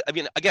League outside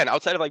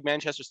of like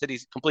Manchester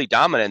City's complete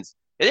dominance,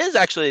 it is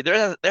actually,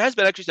 there has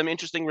been actually some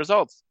interesting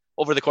results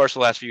over the course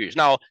of the last few years.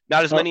 Now,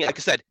 not as many, like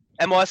I said,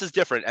 MLS is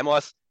different.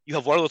 MLS, you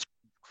have one of those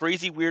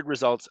crazy weird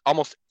results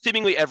almost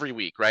seemingly every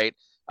week, right?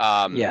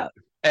 Yeah.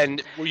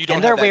 And where you don't.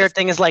 And their weird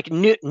thing is like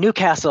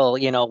Newcastle,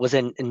 was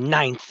in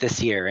 9th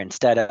this year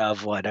instead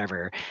of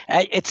whatever.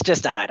 It's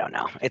just, I don't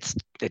know. It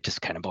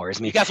just kind of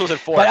bores me. Newcastle was in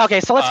 4th. But okay,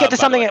 so let's get to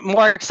something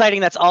more exciting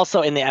that's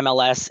also in the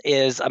MLS.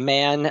 Is a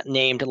man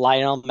named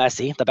Lionel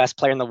Messi, the best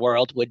player in the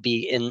world, would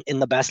be in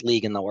the best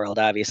league in the world,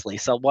 obviously.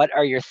 So what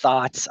are your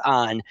thoughts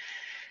on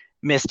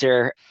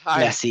Mr.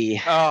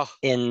 Messi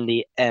in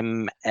the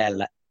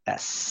MLS?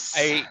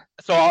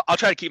 So I'll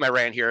try to keep my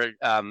rant here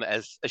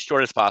as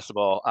short as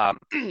possible.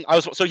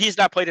 So he's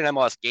not played an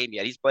MLS game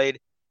yet. He's played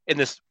in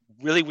this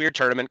really weird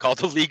tournament called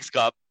the Leagues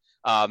Cup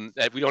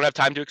that we don't have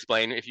time to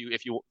explain. If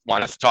you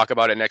want us to talk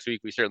about it next week,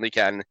 we certainly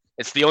can.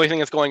 It's the only thing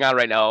that's going on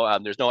right now.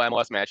 There's no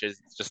MLS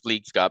matches. It's just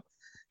Leagues Cup.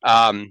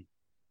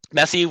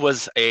 Messi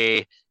was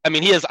he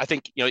is, I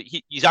think,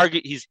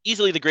 he's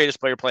easily the greatest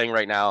player playing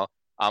right now.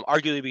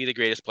 Arguably the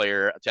greatest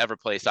player to ever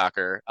play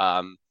soccer.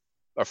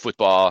 or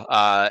football.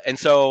 And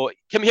so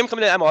him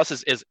coming to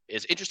MLS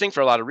is interesting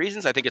for a lot of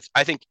reasons. I think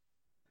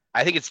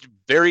it's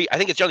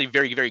generally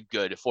very, very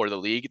good for the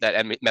league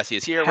that Messi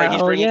is here,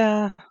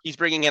 right? He's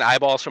bringing in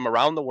eyeballs from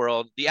around the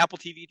world. The Apple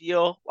TV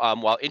deal,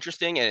 while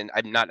interesting, and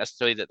I'm not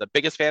necessarily the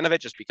biggest fan of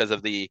it just because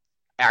of the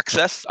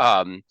access,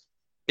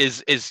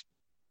 it's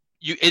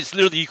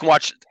literally you can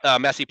watch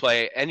Messi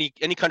play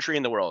any country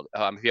in the world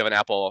if you have an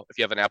Apple,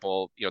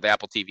 the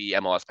Apple TV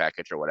MLS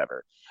package or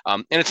whatever.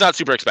 And it's not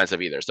super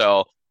expensive either.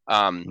 So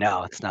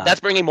no, it's not. That's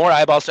bringing more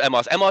eyeballs to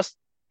MLS. MLS,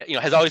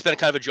 has always been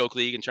kind of a joke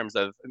league in terms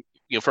of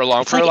for a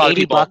lot of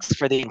people. $80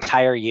 for the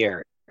entire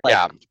year.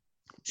 But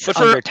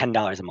under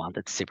 $10 a month.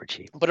 It's super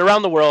cheap. But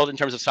around the world, in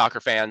terms of soccer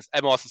fans,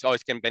 MLS has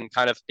always been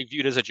kind of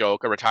viewed as a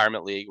joke, a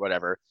retirement league,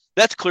 whatever.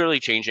 That's clearly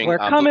changing. We're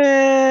coming.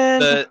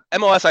 The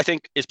MLS, I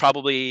think, is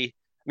probably.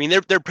 I mean,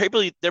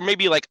 they're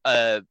maybe like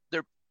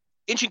they're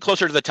inching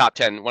closer to the top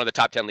 10, one of the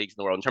top 10 leagues in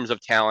the world in terms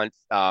of talent.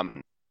 I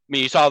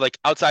mean, you saw like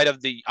outside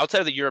of the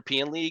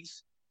European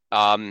leagues,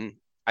 I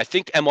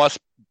think MLS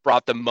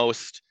brought the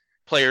most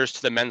players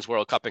to the Men's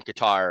World Cup in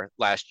Qatar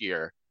last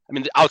year. I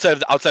mean,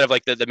 outside of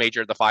like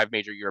the 5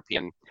 major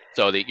European,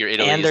 so your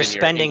Italy and their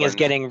spending is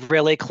getting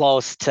really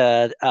close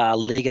to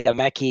Liga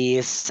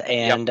MX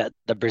and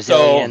the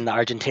Brazilian, the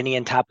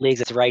Argentinian top leagues.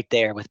 It's right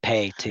there with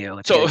pay too.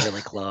 It's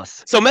really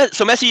close. So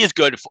Messi is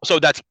good. So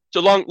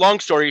long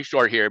story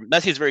short here.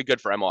 Messi is very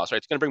good for MLS, right?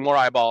 It's going to bring more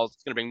eyeballs.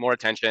 It's going to bring more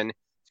attention.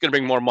 It's going to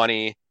bring more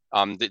money.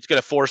 It's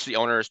going to force the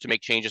owners to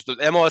make changes. The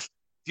MLS.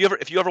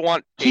 If you ever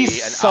want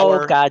he's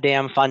so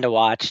goddamn fun to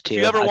watch too.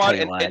 If you ever want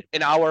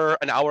an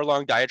hour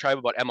long diatribe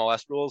about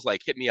MLS rules,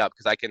 like hit me up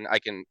because I can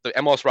the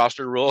MLS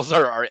roster rules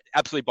are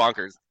absolutely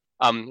bonkers.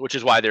 Which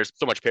is why there's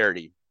so much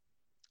parity.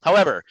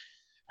 However,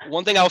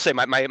 one thing I'll say,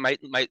 my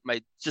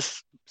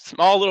just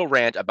small little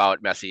rant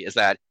about Messi is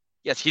that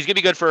yes, he's gonna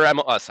be good for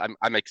MLS.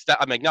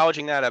 I'm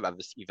acknowledging that.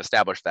 We've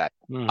established that.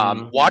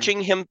 Mm-hmm.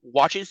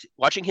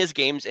 Watching his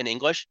games in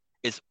English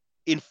is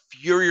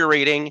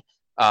infuriating.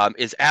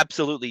 Is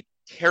absolutely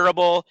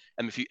terrible.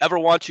 And if you ever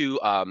want to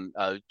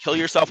kill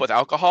yourself with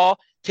alcohol,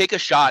 take a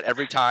shot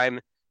every time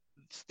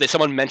that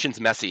someone mentions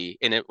Messi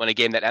when a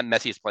game that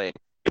Messi is playing.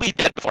 You'll be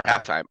dead before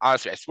halftime.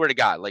 Honestly, I swear to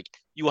God. Like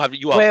you have.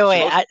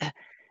 Wait.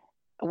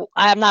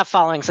 I'm not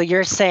following. So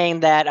you're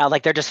saying that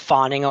like they're just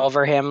fawning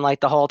over him like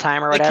the whole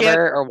time or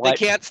whatever, or what?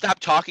 They can't stop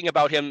talking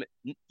about him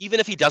even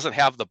if he doesn't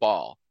have the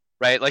ball.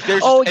 Right, like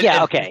there's.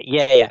 Okay,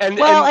 yeah.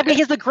 I mean,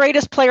 he's the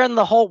greatest player in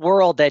the whole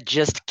world that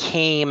just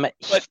came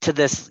to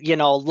this,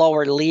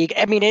 lower league.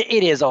 I mean, it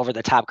is over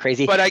the top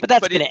crazy, but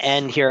that's going to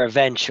end here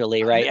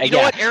eventually, right? You know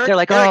what, Eric? They're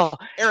like,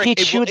 Eric, he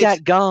chewed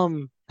that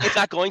gum. It's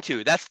not going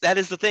to. That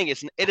is the thing.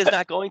 It is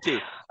not going to.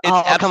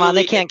 Come on,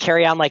 they can't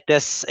carry on like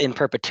this in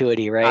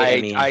perpetuity,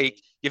 right?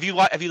 If you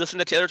listened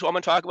to Taylor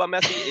Twellman talk about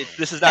Messi,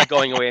 this is not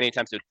going away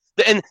anytime soon.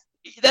 And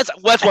that's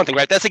one thing,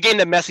 right? That's a game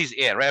that Messi's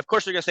in, right? Of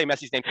course, they're gonna say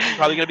Messi's name. He's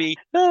gonna be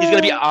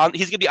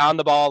on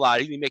the ball a lot.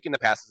 He's gonna be making the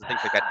passes and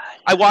things like that.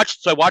 I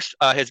watched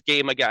his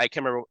game again. I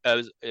can't remember.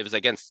 It was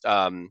against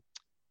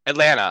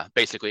Atlanta,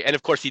 basically, and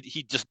of course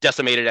he just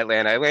decimated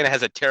Atlanta. Atlanta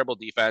has a terrible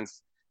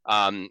defense,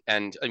 and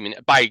I mean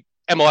by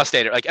MLS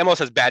standard, like MLS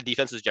has bad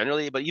defenses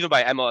generally, but even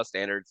by MLS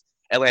standards,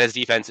 Atlanta's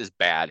defense is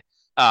bad.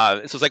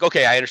 So it's like,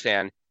 okay, I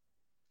understand.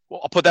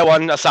 Well, I'll put that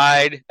one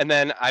aside, and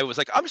then I was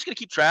like, I'm just going to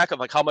keep track of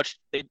like how much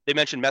they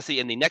mentioned Messi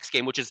in the next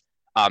game, which is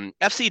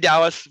FC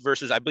Dallas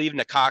versus I believe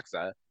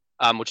Necaxa,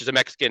 which is a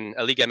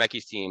Liga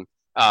MX team.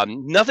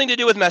 Nothing to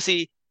do with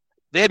Messi.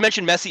 They had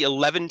mentioned Messi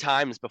 11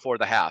 times before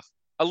the half.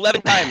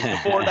 11 times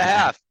before the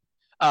half.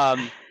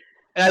 And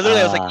I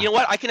literally was like, you know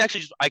what? I can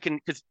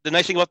because the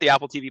nice thing about the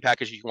Apple TV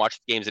package, you can watch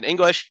games in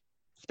English,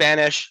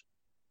 Spanish,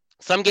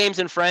 some games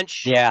in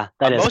French. Yeah,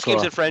 that is most cool.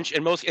 games in French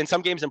and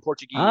some games in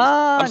Portuguese.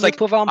 I was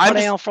like, en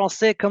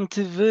français comme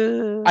tu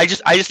veux. I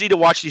just need to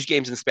watch these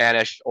games in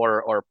Spanish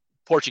or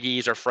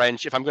Portuguese or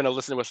French if I'm going to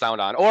listen with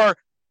sound on. Or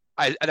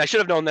I should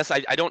have known this.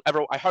 I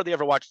hardly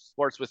ever watch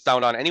sports with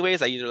sound on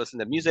anyways. I either listen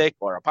to music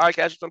or a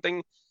podcast or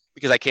something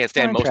because I can't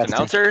stand most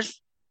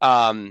announcers.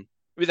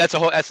 That's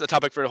the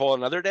topic for a whole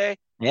another day.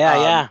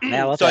 Yeah.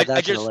 So I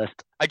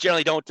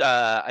generally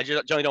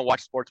don't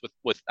watch sports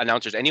with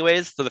announcers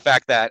anyways. So the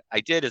fact that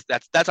I did is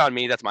that's on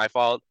me. That's my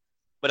fault.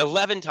 But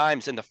 11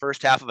 times in the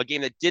first half of a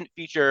game that didn't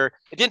feature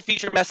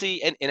Messi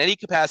in any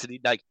capacity.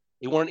 Like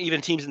they weren't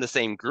even teams in the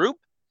same group.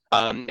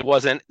 It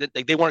wasn't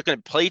like they weren't going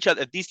to play each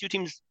other. If these two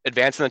teams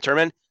advance in the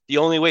tournament, the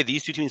only way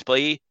these two teams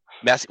play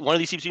Messi, one of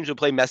these two teams would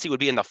play Messi would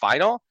be in the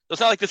final. So it's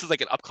not like this is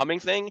like an upcoming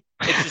thing.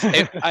 It's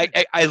just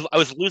I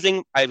was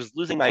losing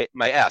my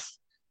S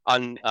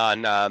on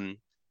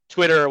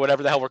Twitter or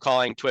whatever the hell we're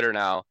calling Twitter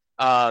now.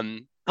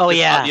 The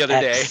other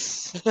day.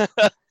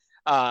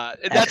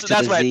 That's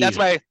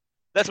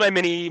my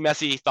mini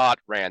Messi thought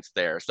rants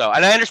there. So,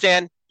 and I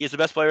understand he's the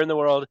best player in the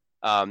world.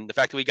 The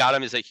fact that we got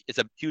him is a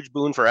huge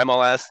boon for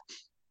MLS.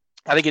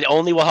 I think it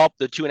only will help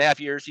the 2.5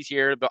 years he's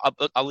here, but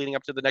leading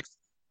up to the next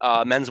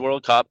Men's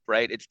World Cup,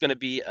 right? It's going to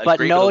be a But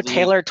great no little league.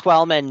 Taylor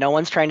Twellman. No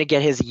one's trying to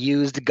get his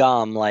used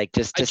gum. Like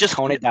just I just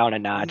tone it down a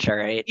notch. All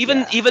right.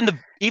 even Yeah.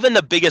 even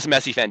the biggest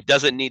Messi fan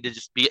doesn't need to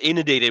just be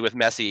inundated with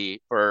Messi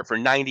for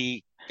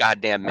 90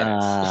 goddamn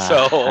minutes.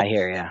 So I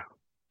hear you.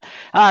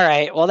 All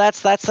right. Well,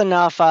 that's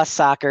enough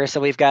soccer. So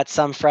we've got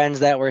some friends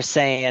that were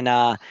saying,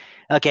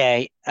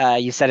 okay,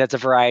 you said it's a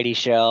variety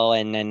show,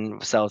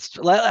 and so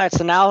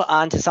so now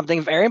on to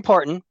something very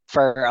important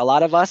for a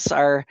lot of us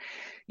are,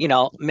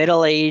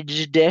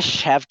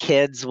 middle-aged-ish, have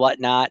kids,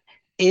 whatnot.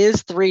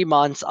 Is 3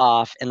 months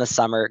off in the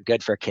summer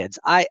good for kids?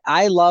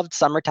 I loved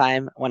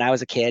summertime when I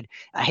was a kid.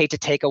 I hate to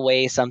take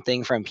away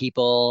something from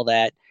people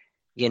that,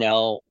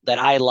 that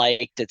I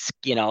liked.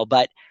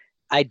 But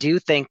I do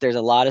think there's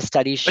a lot of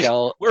studies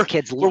show we're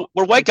kids.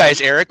 we're white guys,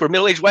 Eric. We're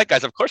middle-aged white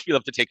guys. Of course, we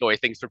love to take away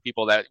things from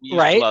people that we used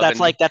to Right.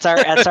 love.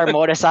 That's our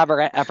modus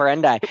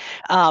operandi.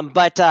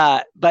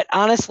 But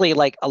honestly,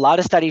 like a lot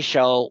of studies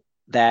show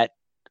that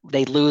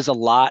they lose a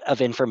lot of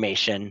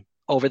information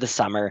over the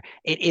summer.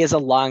 It is a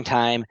long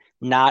time.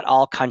 Not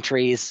all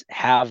countries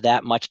have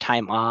that much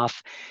time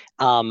off.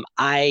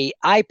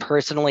 I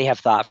personally have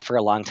thought for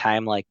a long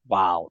time, like,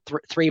 wow,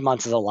 3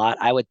 months is a lot.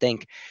 I would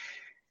think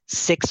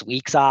 6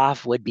 weeks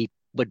off would be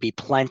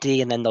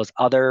plenty, and then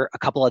a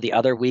couple of the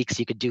other weeks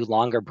you could do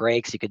longer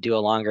breaks. You could do a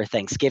longer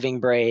Thanksgiving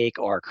break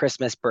or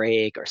Christmas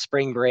break or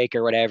spring break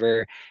or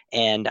whatever.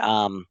 And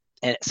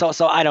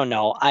so I don't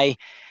know.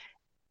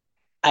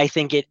 I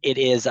think it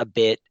is a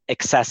bit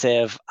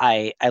excessive.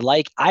 I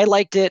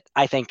liked it.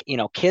 I think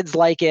kids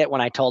like it.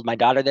 When I told my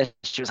daughter this,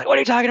 she was like, "What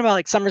are you talking about?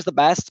 Like summer's the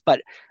best."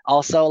 But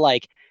also,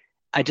 like,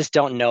 I just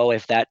don't know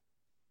if that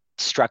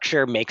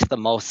structure makes the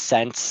most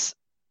sense,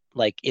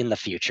 like in the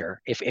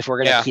future, if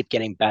we're gonna keep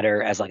getting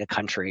better as like a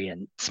country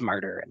and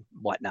smarter and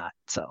whatnot.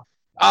 So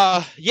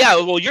yeah,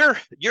 well, you're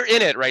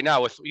in it right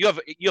now. With you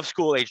have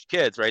school aged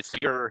kids, right? So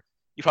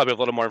you probably have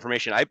a little more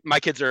information. My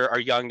kids are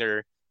young.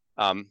 They're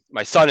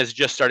my son is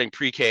just starting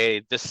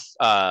pre-K this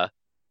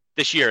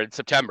year in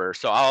September.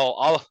 So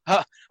I'll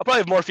probably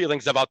have more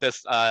feelings about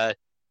this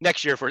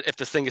next year for if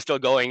this thing is still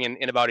going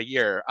in about a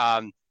year.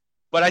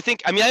 But I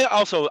think, I mean, I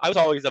was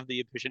always of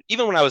the impression,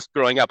 even when I was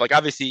growing up, like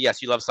obviously,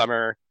 yes, you love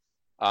summer.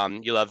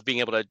 You love being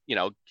able to,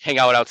 hang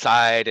out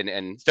outside,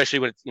 and especially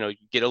when it's, you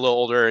get a little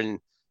older and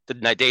the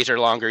night days are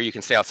longer, you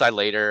can stay outside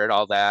later and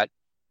all that.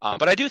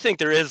 But I do think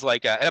there is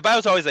like, but I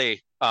was always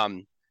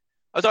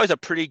a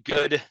pretty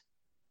good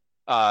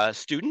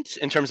student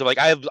in terms of like,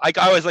 I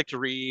always like to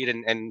read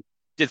and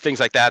did things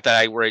like that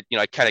I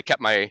kind of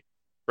kept my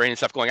brain and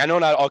stuff going. I know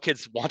not all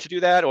kids want to do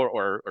that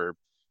or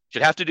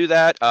should have to do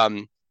that.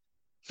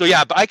 So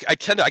yeah, but I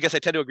tend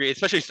to agree,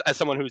 especially as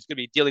someone who's going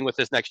to be dealing with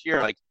this next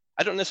year. Like,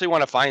 I don't necessarily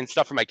want to find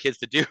stuff for my kids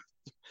to do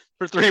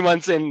for 3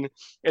 months in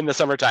the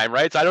summertime,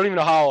 right? So I don't even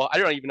know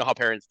how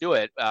parents do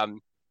it. How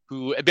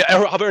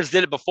parents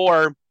did it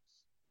before.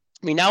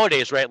 I mean,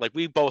 nowadays, right? Like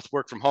we both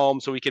work from home,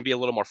 so we can be a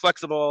little more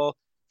flexible.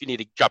 If you need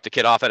to drop the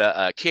kid off at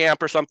a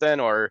camp or something,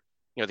 or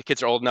the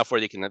kids are old enough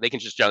where they can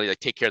just generally like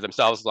take care of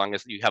themselves as long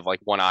as you have like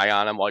one eye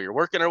on them while you're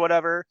working or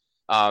whatever.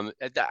 I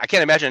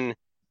can't imagine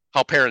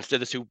how parents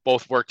did this who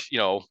both worked,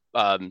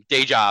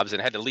 day jobs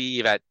and had to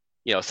leave at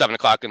 7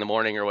 o'clock in the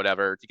morning or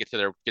whatever to get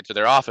to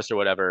their office or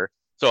whatever.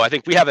 So I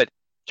think we have it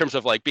in terms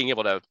of like being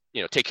able to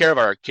take care of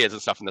our kids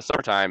and stuff in the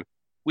summertime.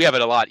 We have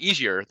it a lot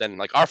easier than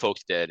like our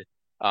folks did.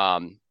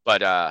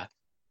 But yeah,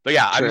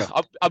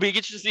 I'll be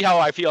interested to see how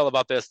I feel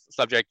about this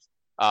subject,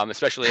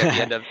 especially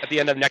at the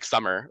end of next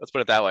summer. Let's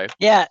put it that way.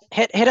 Yeah,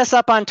 hit us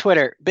up on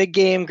Twitter. Big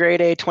Game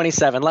Grade A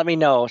 27. Let me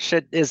know.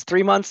 Is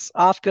 3 months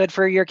off good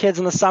for your kids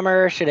in the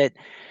summer? Should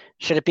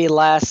it be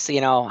less?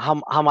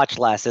 How much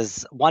less?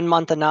 Is 1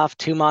 month enough?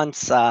 2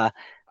 months?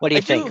 What do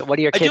you think? What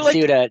do your kids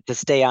do to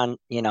stay on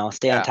on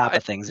top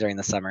of things during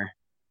the summer?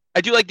 I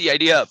do like the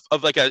idea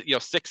of like a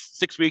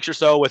 6 weeks or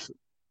so with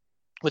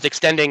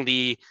extending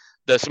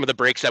some of the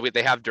breaks that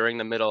they have during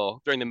the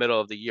middle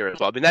of the year as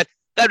well. I mean that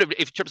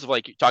in terms of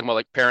like talking about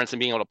like parents and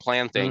being able to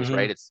plan things,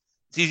 right? It's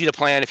easy to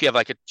plan if you have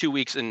like a 2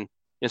 weeks, and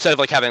instead of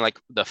like having like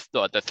the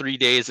 3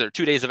 days or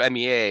 2 days of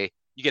MEA,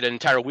 you get an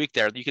entire week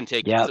there. You can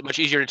take. It's much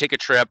easier to take a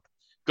trip,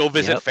 go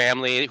visit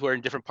family who are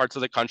in different parts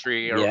of the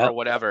country or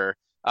whatever.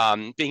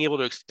 Being able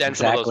to extend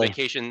some of those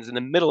vacations in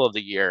the middle of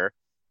the year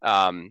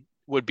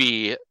would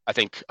be, I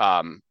think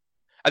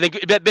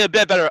it'd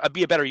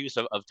be a better use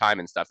of time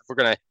and stuff.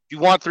 If you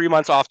want 3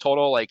 months off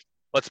total, like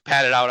let's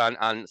pad it out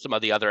on some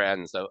of the other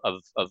ends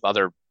of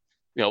other,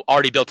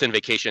 already built-in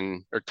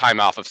vacation or time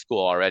off of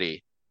school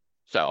already.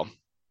 So.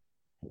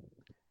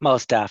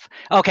 Most def.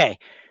 Okay.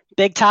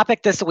 Big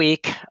topic this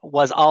week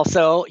was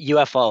also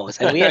UFOs,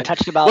 and we had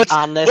touched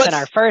on this in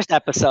our first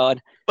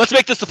episode. Let's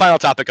make this the final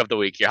topic of the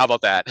week here. How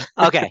about that?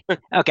 Okay.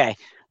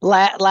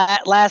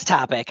 Last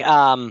topic.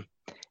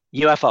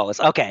 UFOs.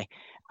 Okay.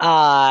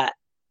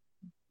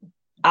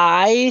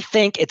 I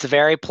think it's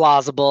very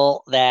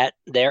plausible that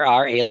there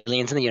are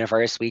aliens in the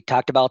universe. We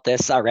talked about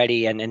this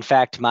already, and in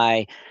fact,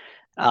 my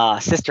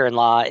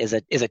sister-in-law is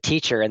a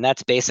teacher, and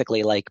that's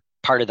basically like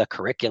part of the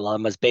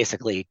curriculum was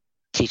basically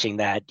teaching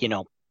that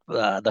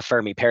the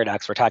Fermi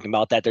paradox we're talking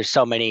about, that there's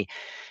so many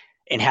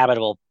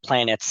inhabitable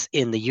planets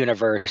in the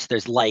universe,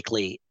 there's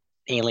likely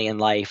alien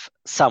life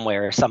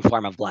somewhere, some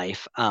form of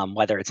life,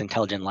 whether it's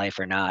intelligent life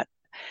or not.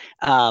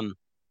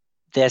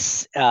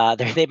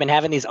 They've been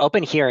having these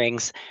open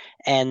hearings,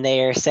 and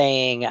they're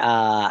saying,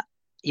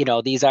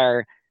 these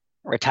are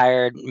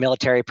retired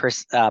military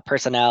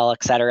personnel,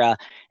 etc.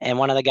 And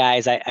one of the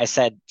guys I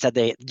said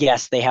they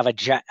have a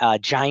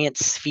giant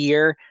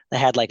sphere that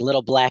had like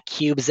little black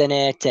cubes in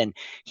it, and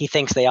he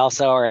thinks they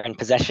also are in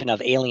possession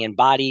of alien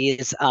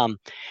bodies.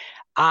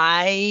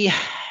 I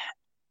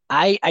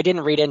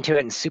didn't read into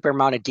it in super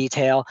amount of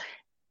detail.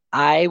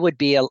 I'd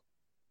be a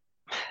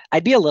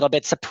little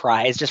bit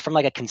surprised, just from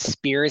like a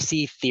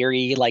conspiracy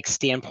theory like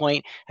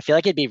standpoint. I feel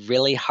like it'd be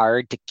really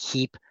hard to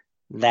keep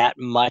that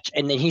much.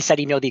 And then he said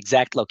he know the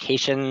exact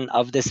location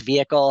of this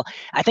vehicle.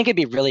 I think it'd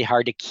be really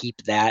hard to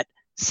keep that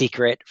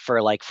secret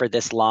for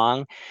this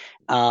long.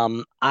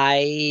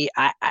 I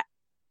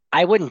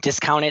wouldn't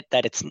discount it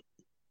that it's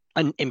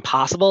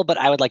impossible, but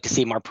I would like to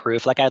see more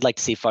proof. Like, I'd like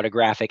to see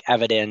photographic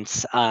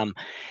evidence.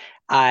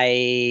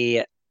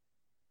 I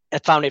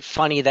found it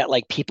funny that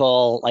like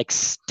people, like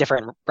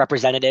different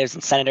representatives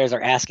and senators,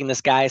 are asking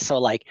this guy. So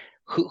like,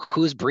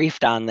 who's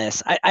briefed on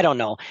this? I don't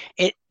know.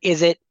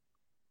 Is it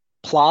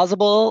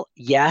plausible?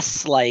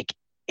 Yes. Like,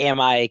 am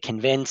I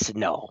convinced?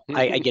 No.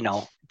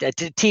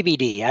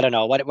 TBD. I don't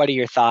know. What are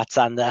your thoughts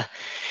on the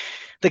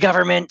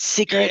government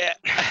secret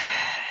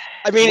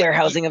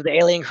warehousing of the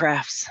alien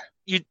crafts?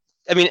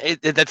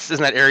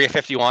 Isn't that Area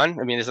 51?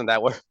 I mean, isn't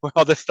that where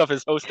all this stuff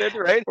is hosted,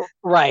 right?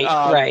 Right.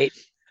 Right.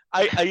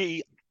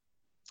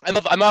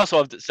 I'm also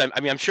of the same.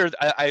 I mean, I'm sure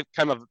I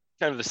kind of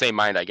the same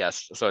mind, I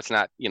guess. So it's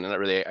not, not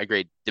really a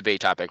great debate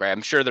topic, right?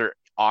 I'm sure there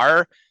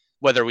are.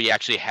 Whether we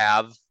actually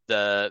have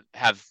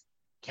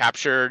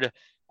captured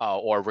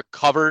or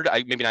recovered,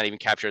 maybe not even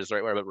captured is the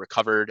right word, but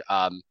recovered.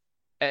 And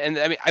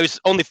I mean, I was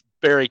only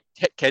very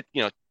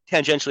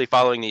tangentially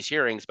following these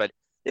hearings, but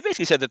they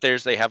basically said that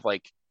they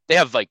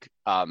have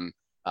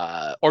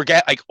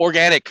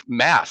organic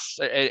mass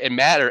and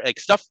matter, like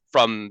stuff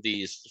from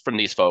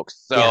these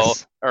folks, so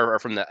yes. or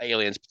from the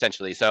aliens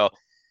potentially. So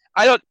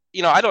I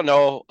don't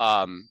know.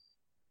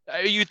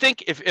 You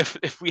think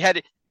if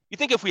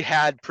we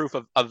had proof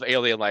of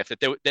alien life,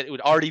 that it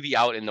would already be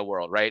out in the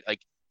world, right?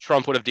 Like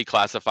Trump would have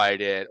declassified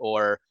it,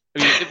 or I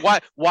mean,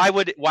 why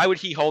would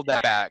he hold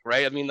that back,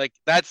 right? I mean, like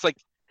that's like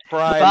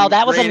prime. Well,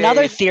 that was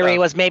another theory.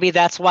 Was maybe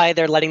that's why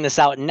they're letting this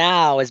out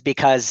now, is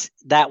because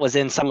that was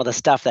in some of the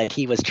stuff that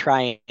he was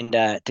trying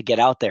to get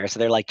out there. So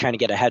they're like trying to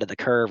get ahead of the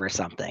curve or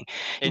something.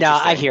 No,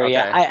 I hear you.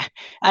 I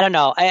don't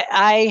know.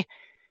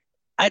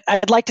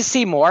 I'd like to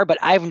see more, but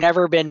I've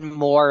never been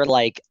more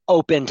like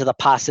open to the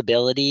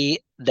possibility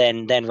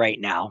than right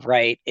now,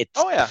 right? It's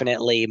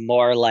definitely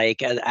more like,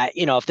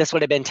 if this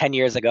would have been 10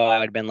 years ago, I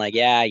would have been like,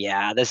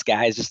 yeah, this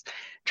guy's just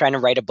trying to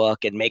write a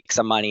book and make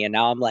some money. And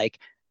now I'm like,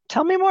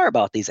 tell me more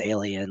about these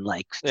alien,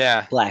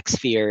 black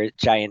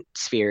giant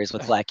spheres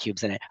with black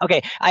cubes in it.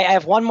 Okay, I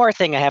have one more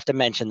thing I have to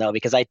mention, though,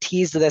 because I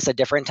teased this a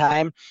different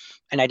time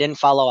and I didn't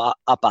follow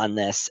up on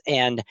this.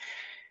 And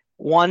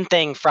one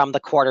thing from the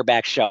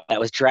quarterback show that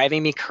was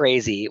driving me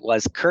crazy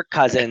was Kirk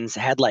Cousins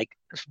had like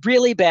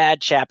really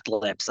bad chapped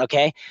lips,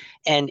 okay?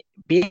 And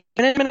being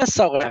in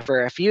Minnesota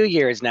for a few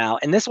years now,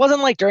 and this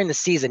wasn't like during the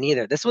season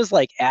either. This was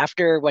like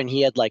after, when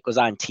he had was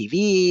on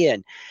TV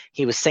and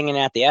he was singing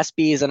at the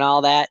ESPYs and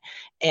all that.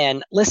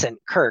 And listen,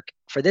 Kirk,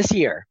 for this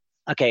year,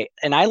 okay,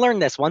 and I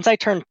learned this once I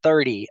turned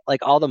 30, like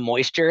all the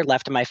moisture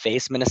left in my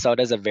face.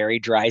 Minnesota is a very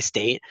dry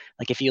state.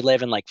 Like if you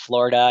live in like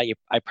Florida,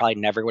 I probably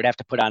never would have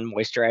to put on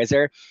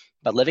moisturizer.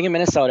 But living in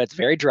Minnesota, it's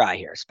very dry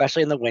here,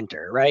 especially in the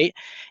winter, right?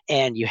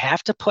 And you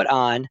have to put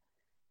on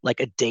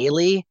like a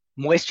daily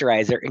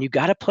moisturizer, and you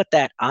got to put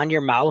that on your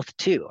mouth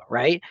too,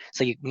 right?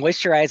 So you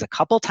moisturize a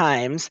couple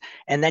times,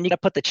 and then you got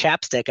to put the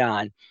chapstick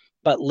on.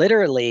 But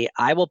literally,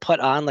 I will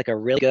put on like a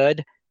really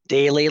good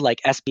daily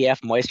like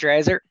SPF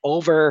moisturizer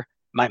over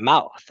my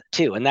mouth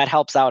too, and that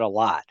helps out a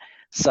lot.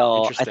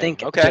 So I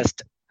think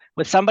just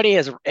with somebody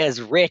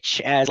as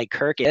rich as like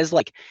Kirk is,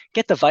 like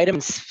get the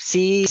vitamin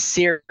C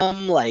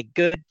serum, like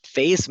good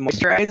face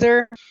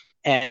moisturizer,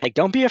 and like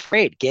don't be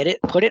afraid. Get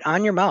it, put it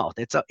on your mouth.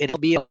 It'll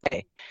be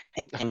okay.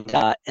 And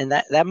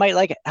that might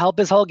like help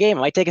his whole game.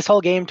 It might take his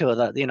whole game to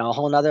a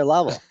whole nother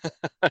level.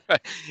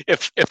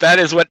 if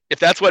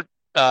that's what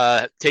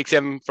takes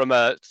him from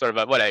a sort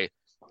of a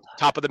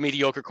top of the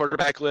mediocre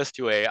quarterback list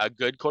to a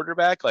good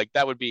quarterback, like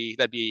that'd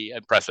be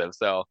impressive.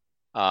 So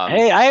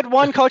hey, I had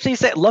one coach that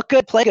said, look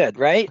good, play good,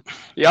 right?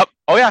 Yep.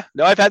 Oh yeah.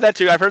 No, I've had that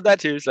too. I've heard that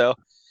too. So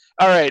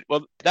all right.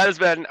 Well, that has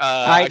been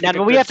all right.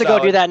 Now we have to go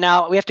do that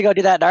now. We have to go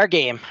do that in our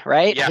game,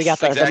 right? Yes, we got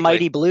the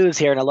Mighty Blues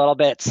here in a little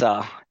bit.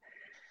 So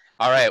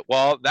all right.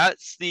 Well,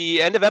 that's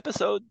the end of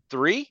episode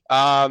 3.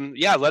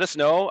 Let us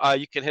know.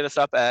 You can hit us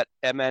up at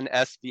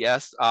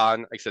MNSBS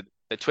on, like I said,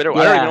 the Twitter. Yeah.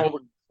 I don't even know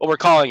what we're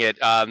calling it.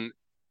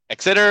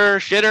 Exeter,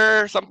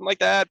 shitter, something like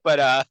that. But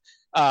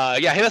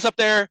hit us up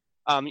there.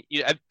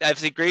 I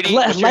think Grady.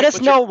 Let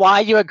us know why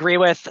you agree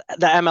with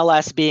the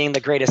MLS being the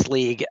greatest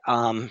league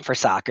for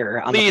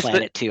soccer on the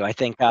planet too. I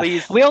think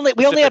we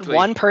only had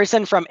one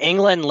person from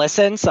England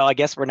listen, so I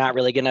guess we're not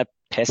really gonna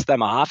piss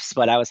them off.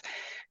 But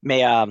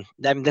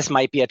this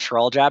might be a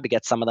troll job to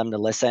get some of them to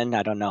listen.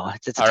 I don't know.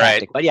 It's a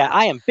tactic, but yeah,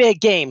 I am big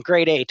game.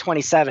 Grade A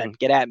 27.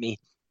 Get at me.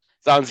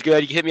 Sounds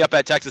good. You can hit me up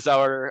at Texas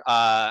Hour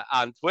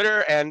on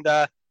Twitter, and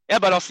yeah,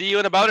 but I'll see you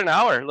in about an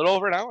hour, a little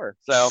over an hour.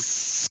 So,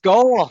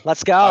 Skol.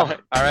 Let's go.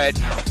 All right.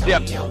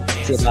 Yep.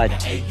 See you, bud.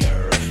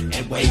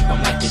 And wave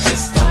them like you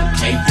just don't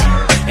care.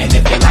 And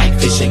if you like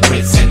fish and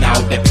grits and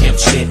all that pimp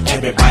shit,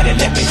 everybody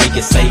let me hear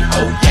you say,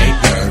 oh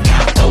yeah.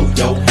 Now throw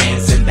your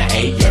hands in the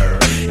air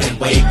and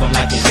wave them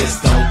like you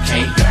just don't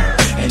care.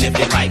 And if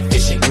you like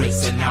fish and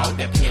grits and all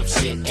that pimp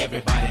shit,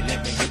 everybody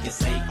let me hear you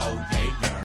say,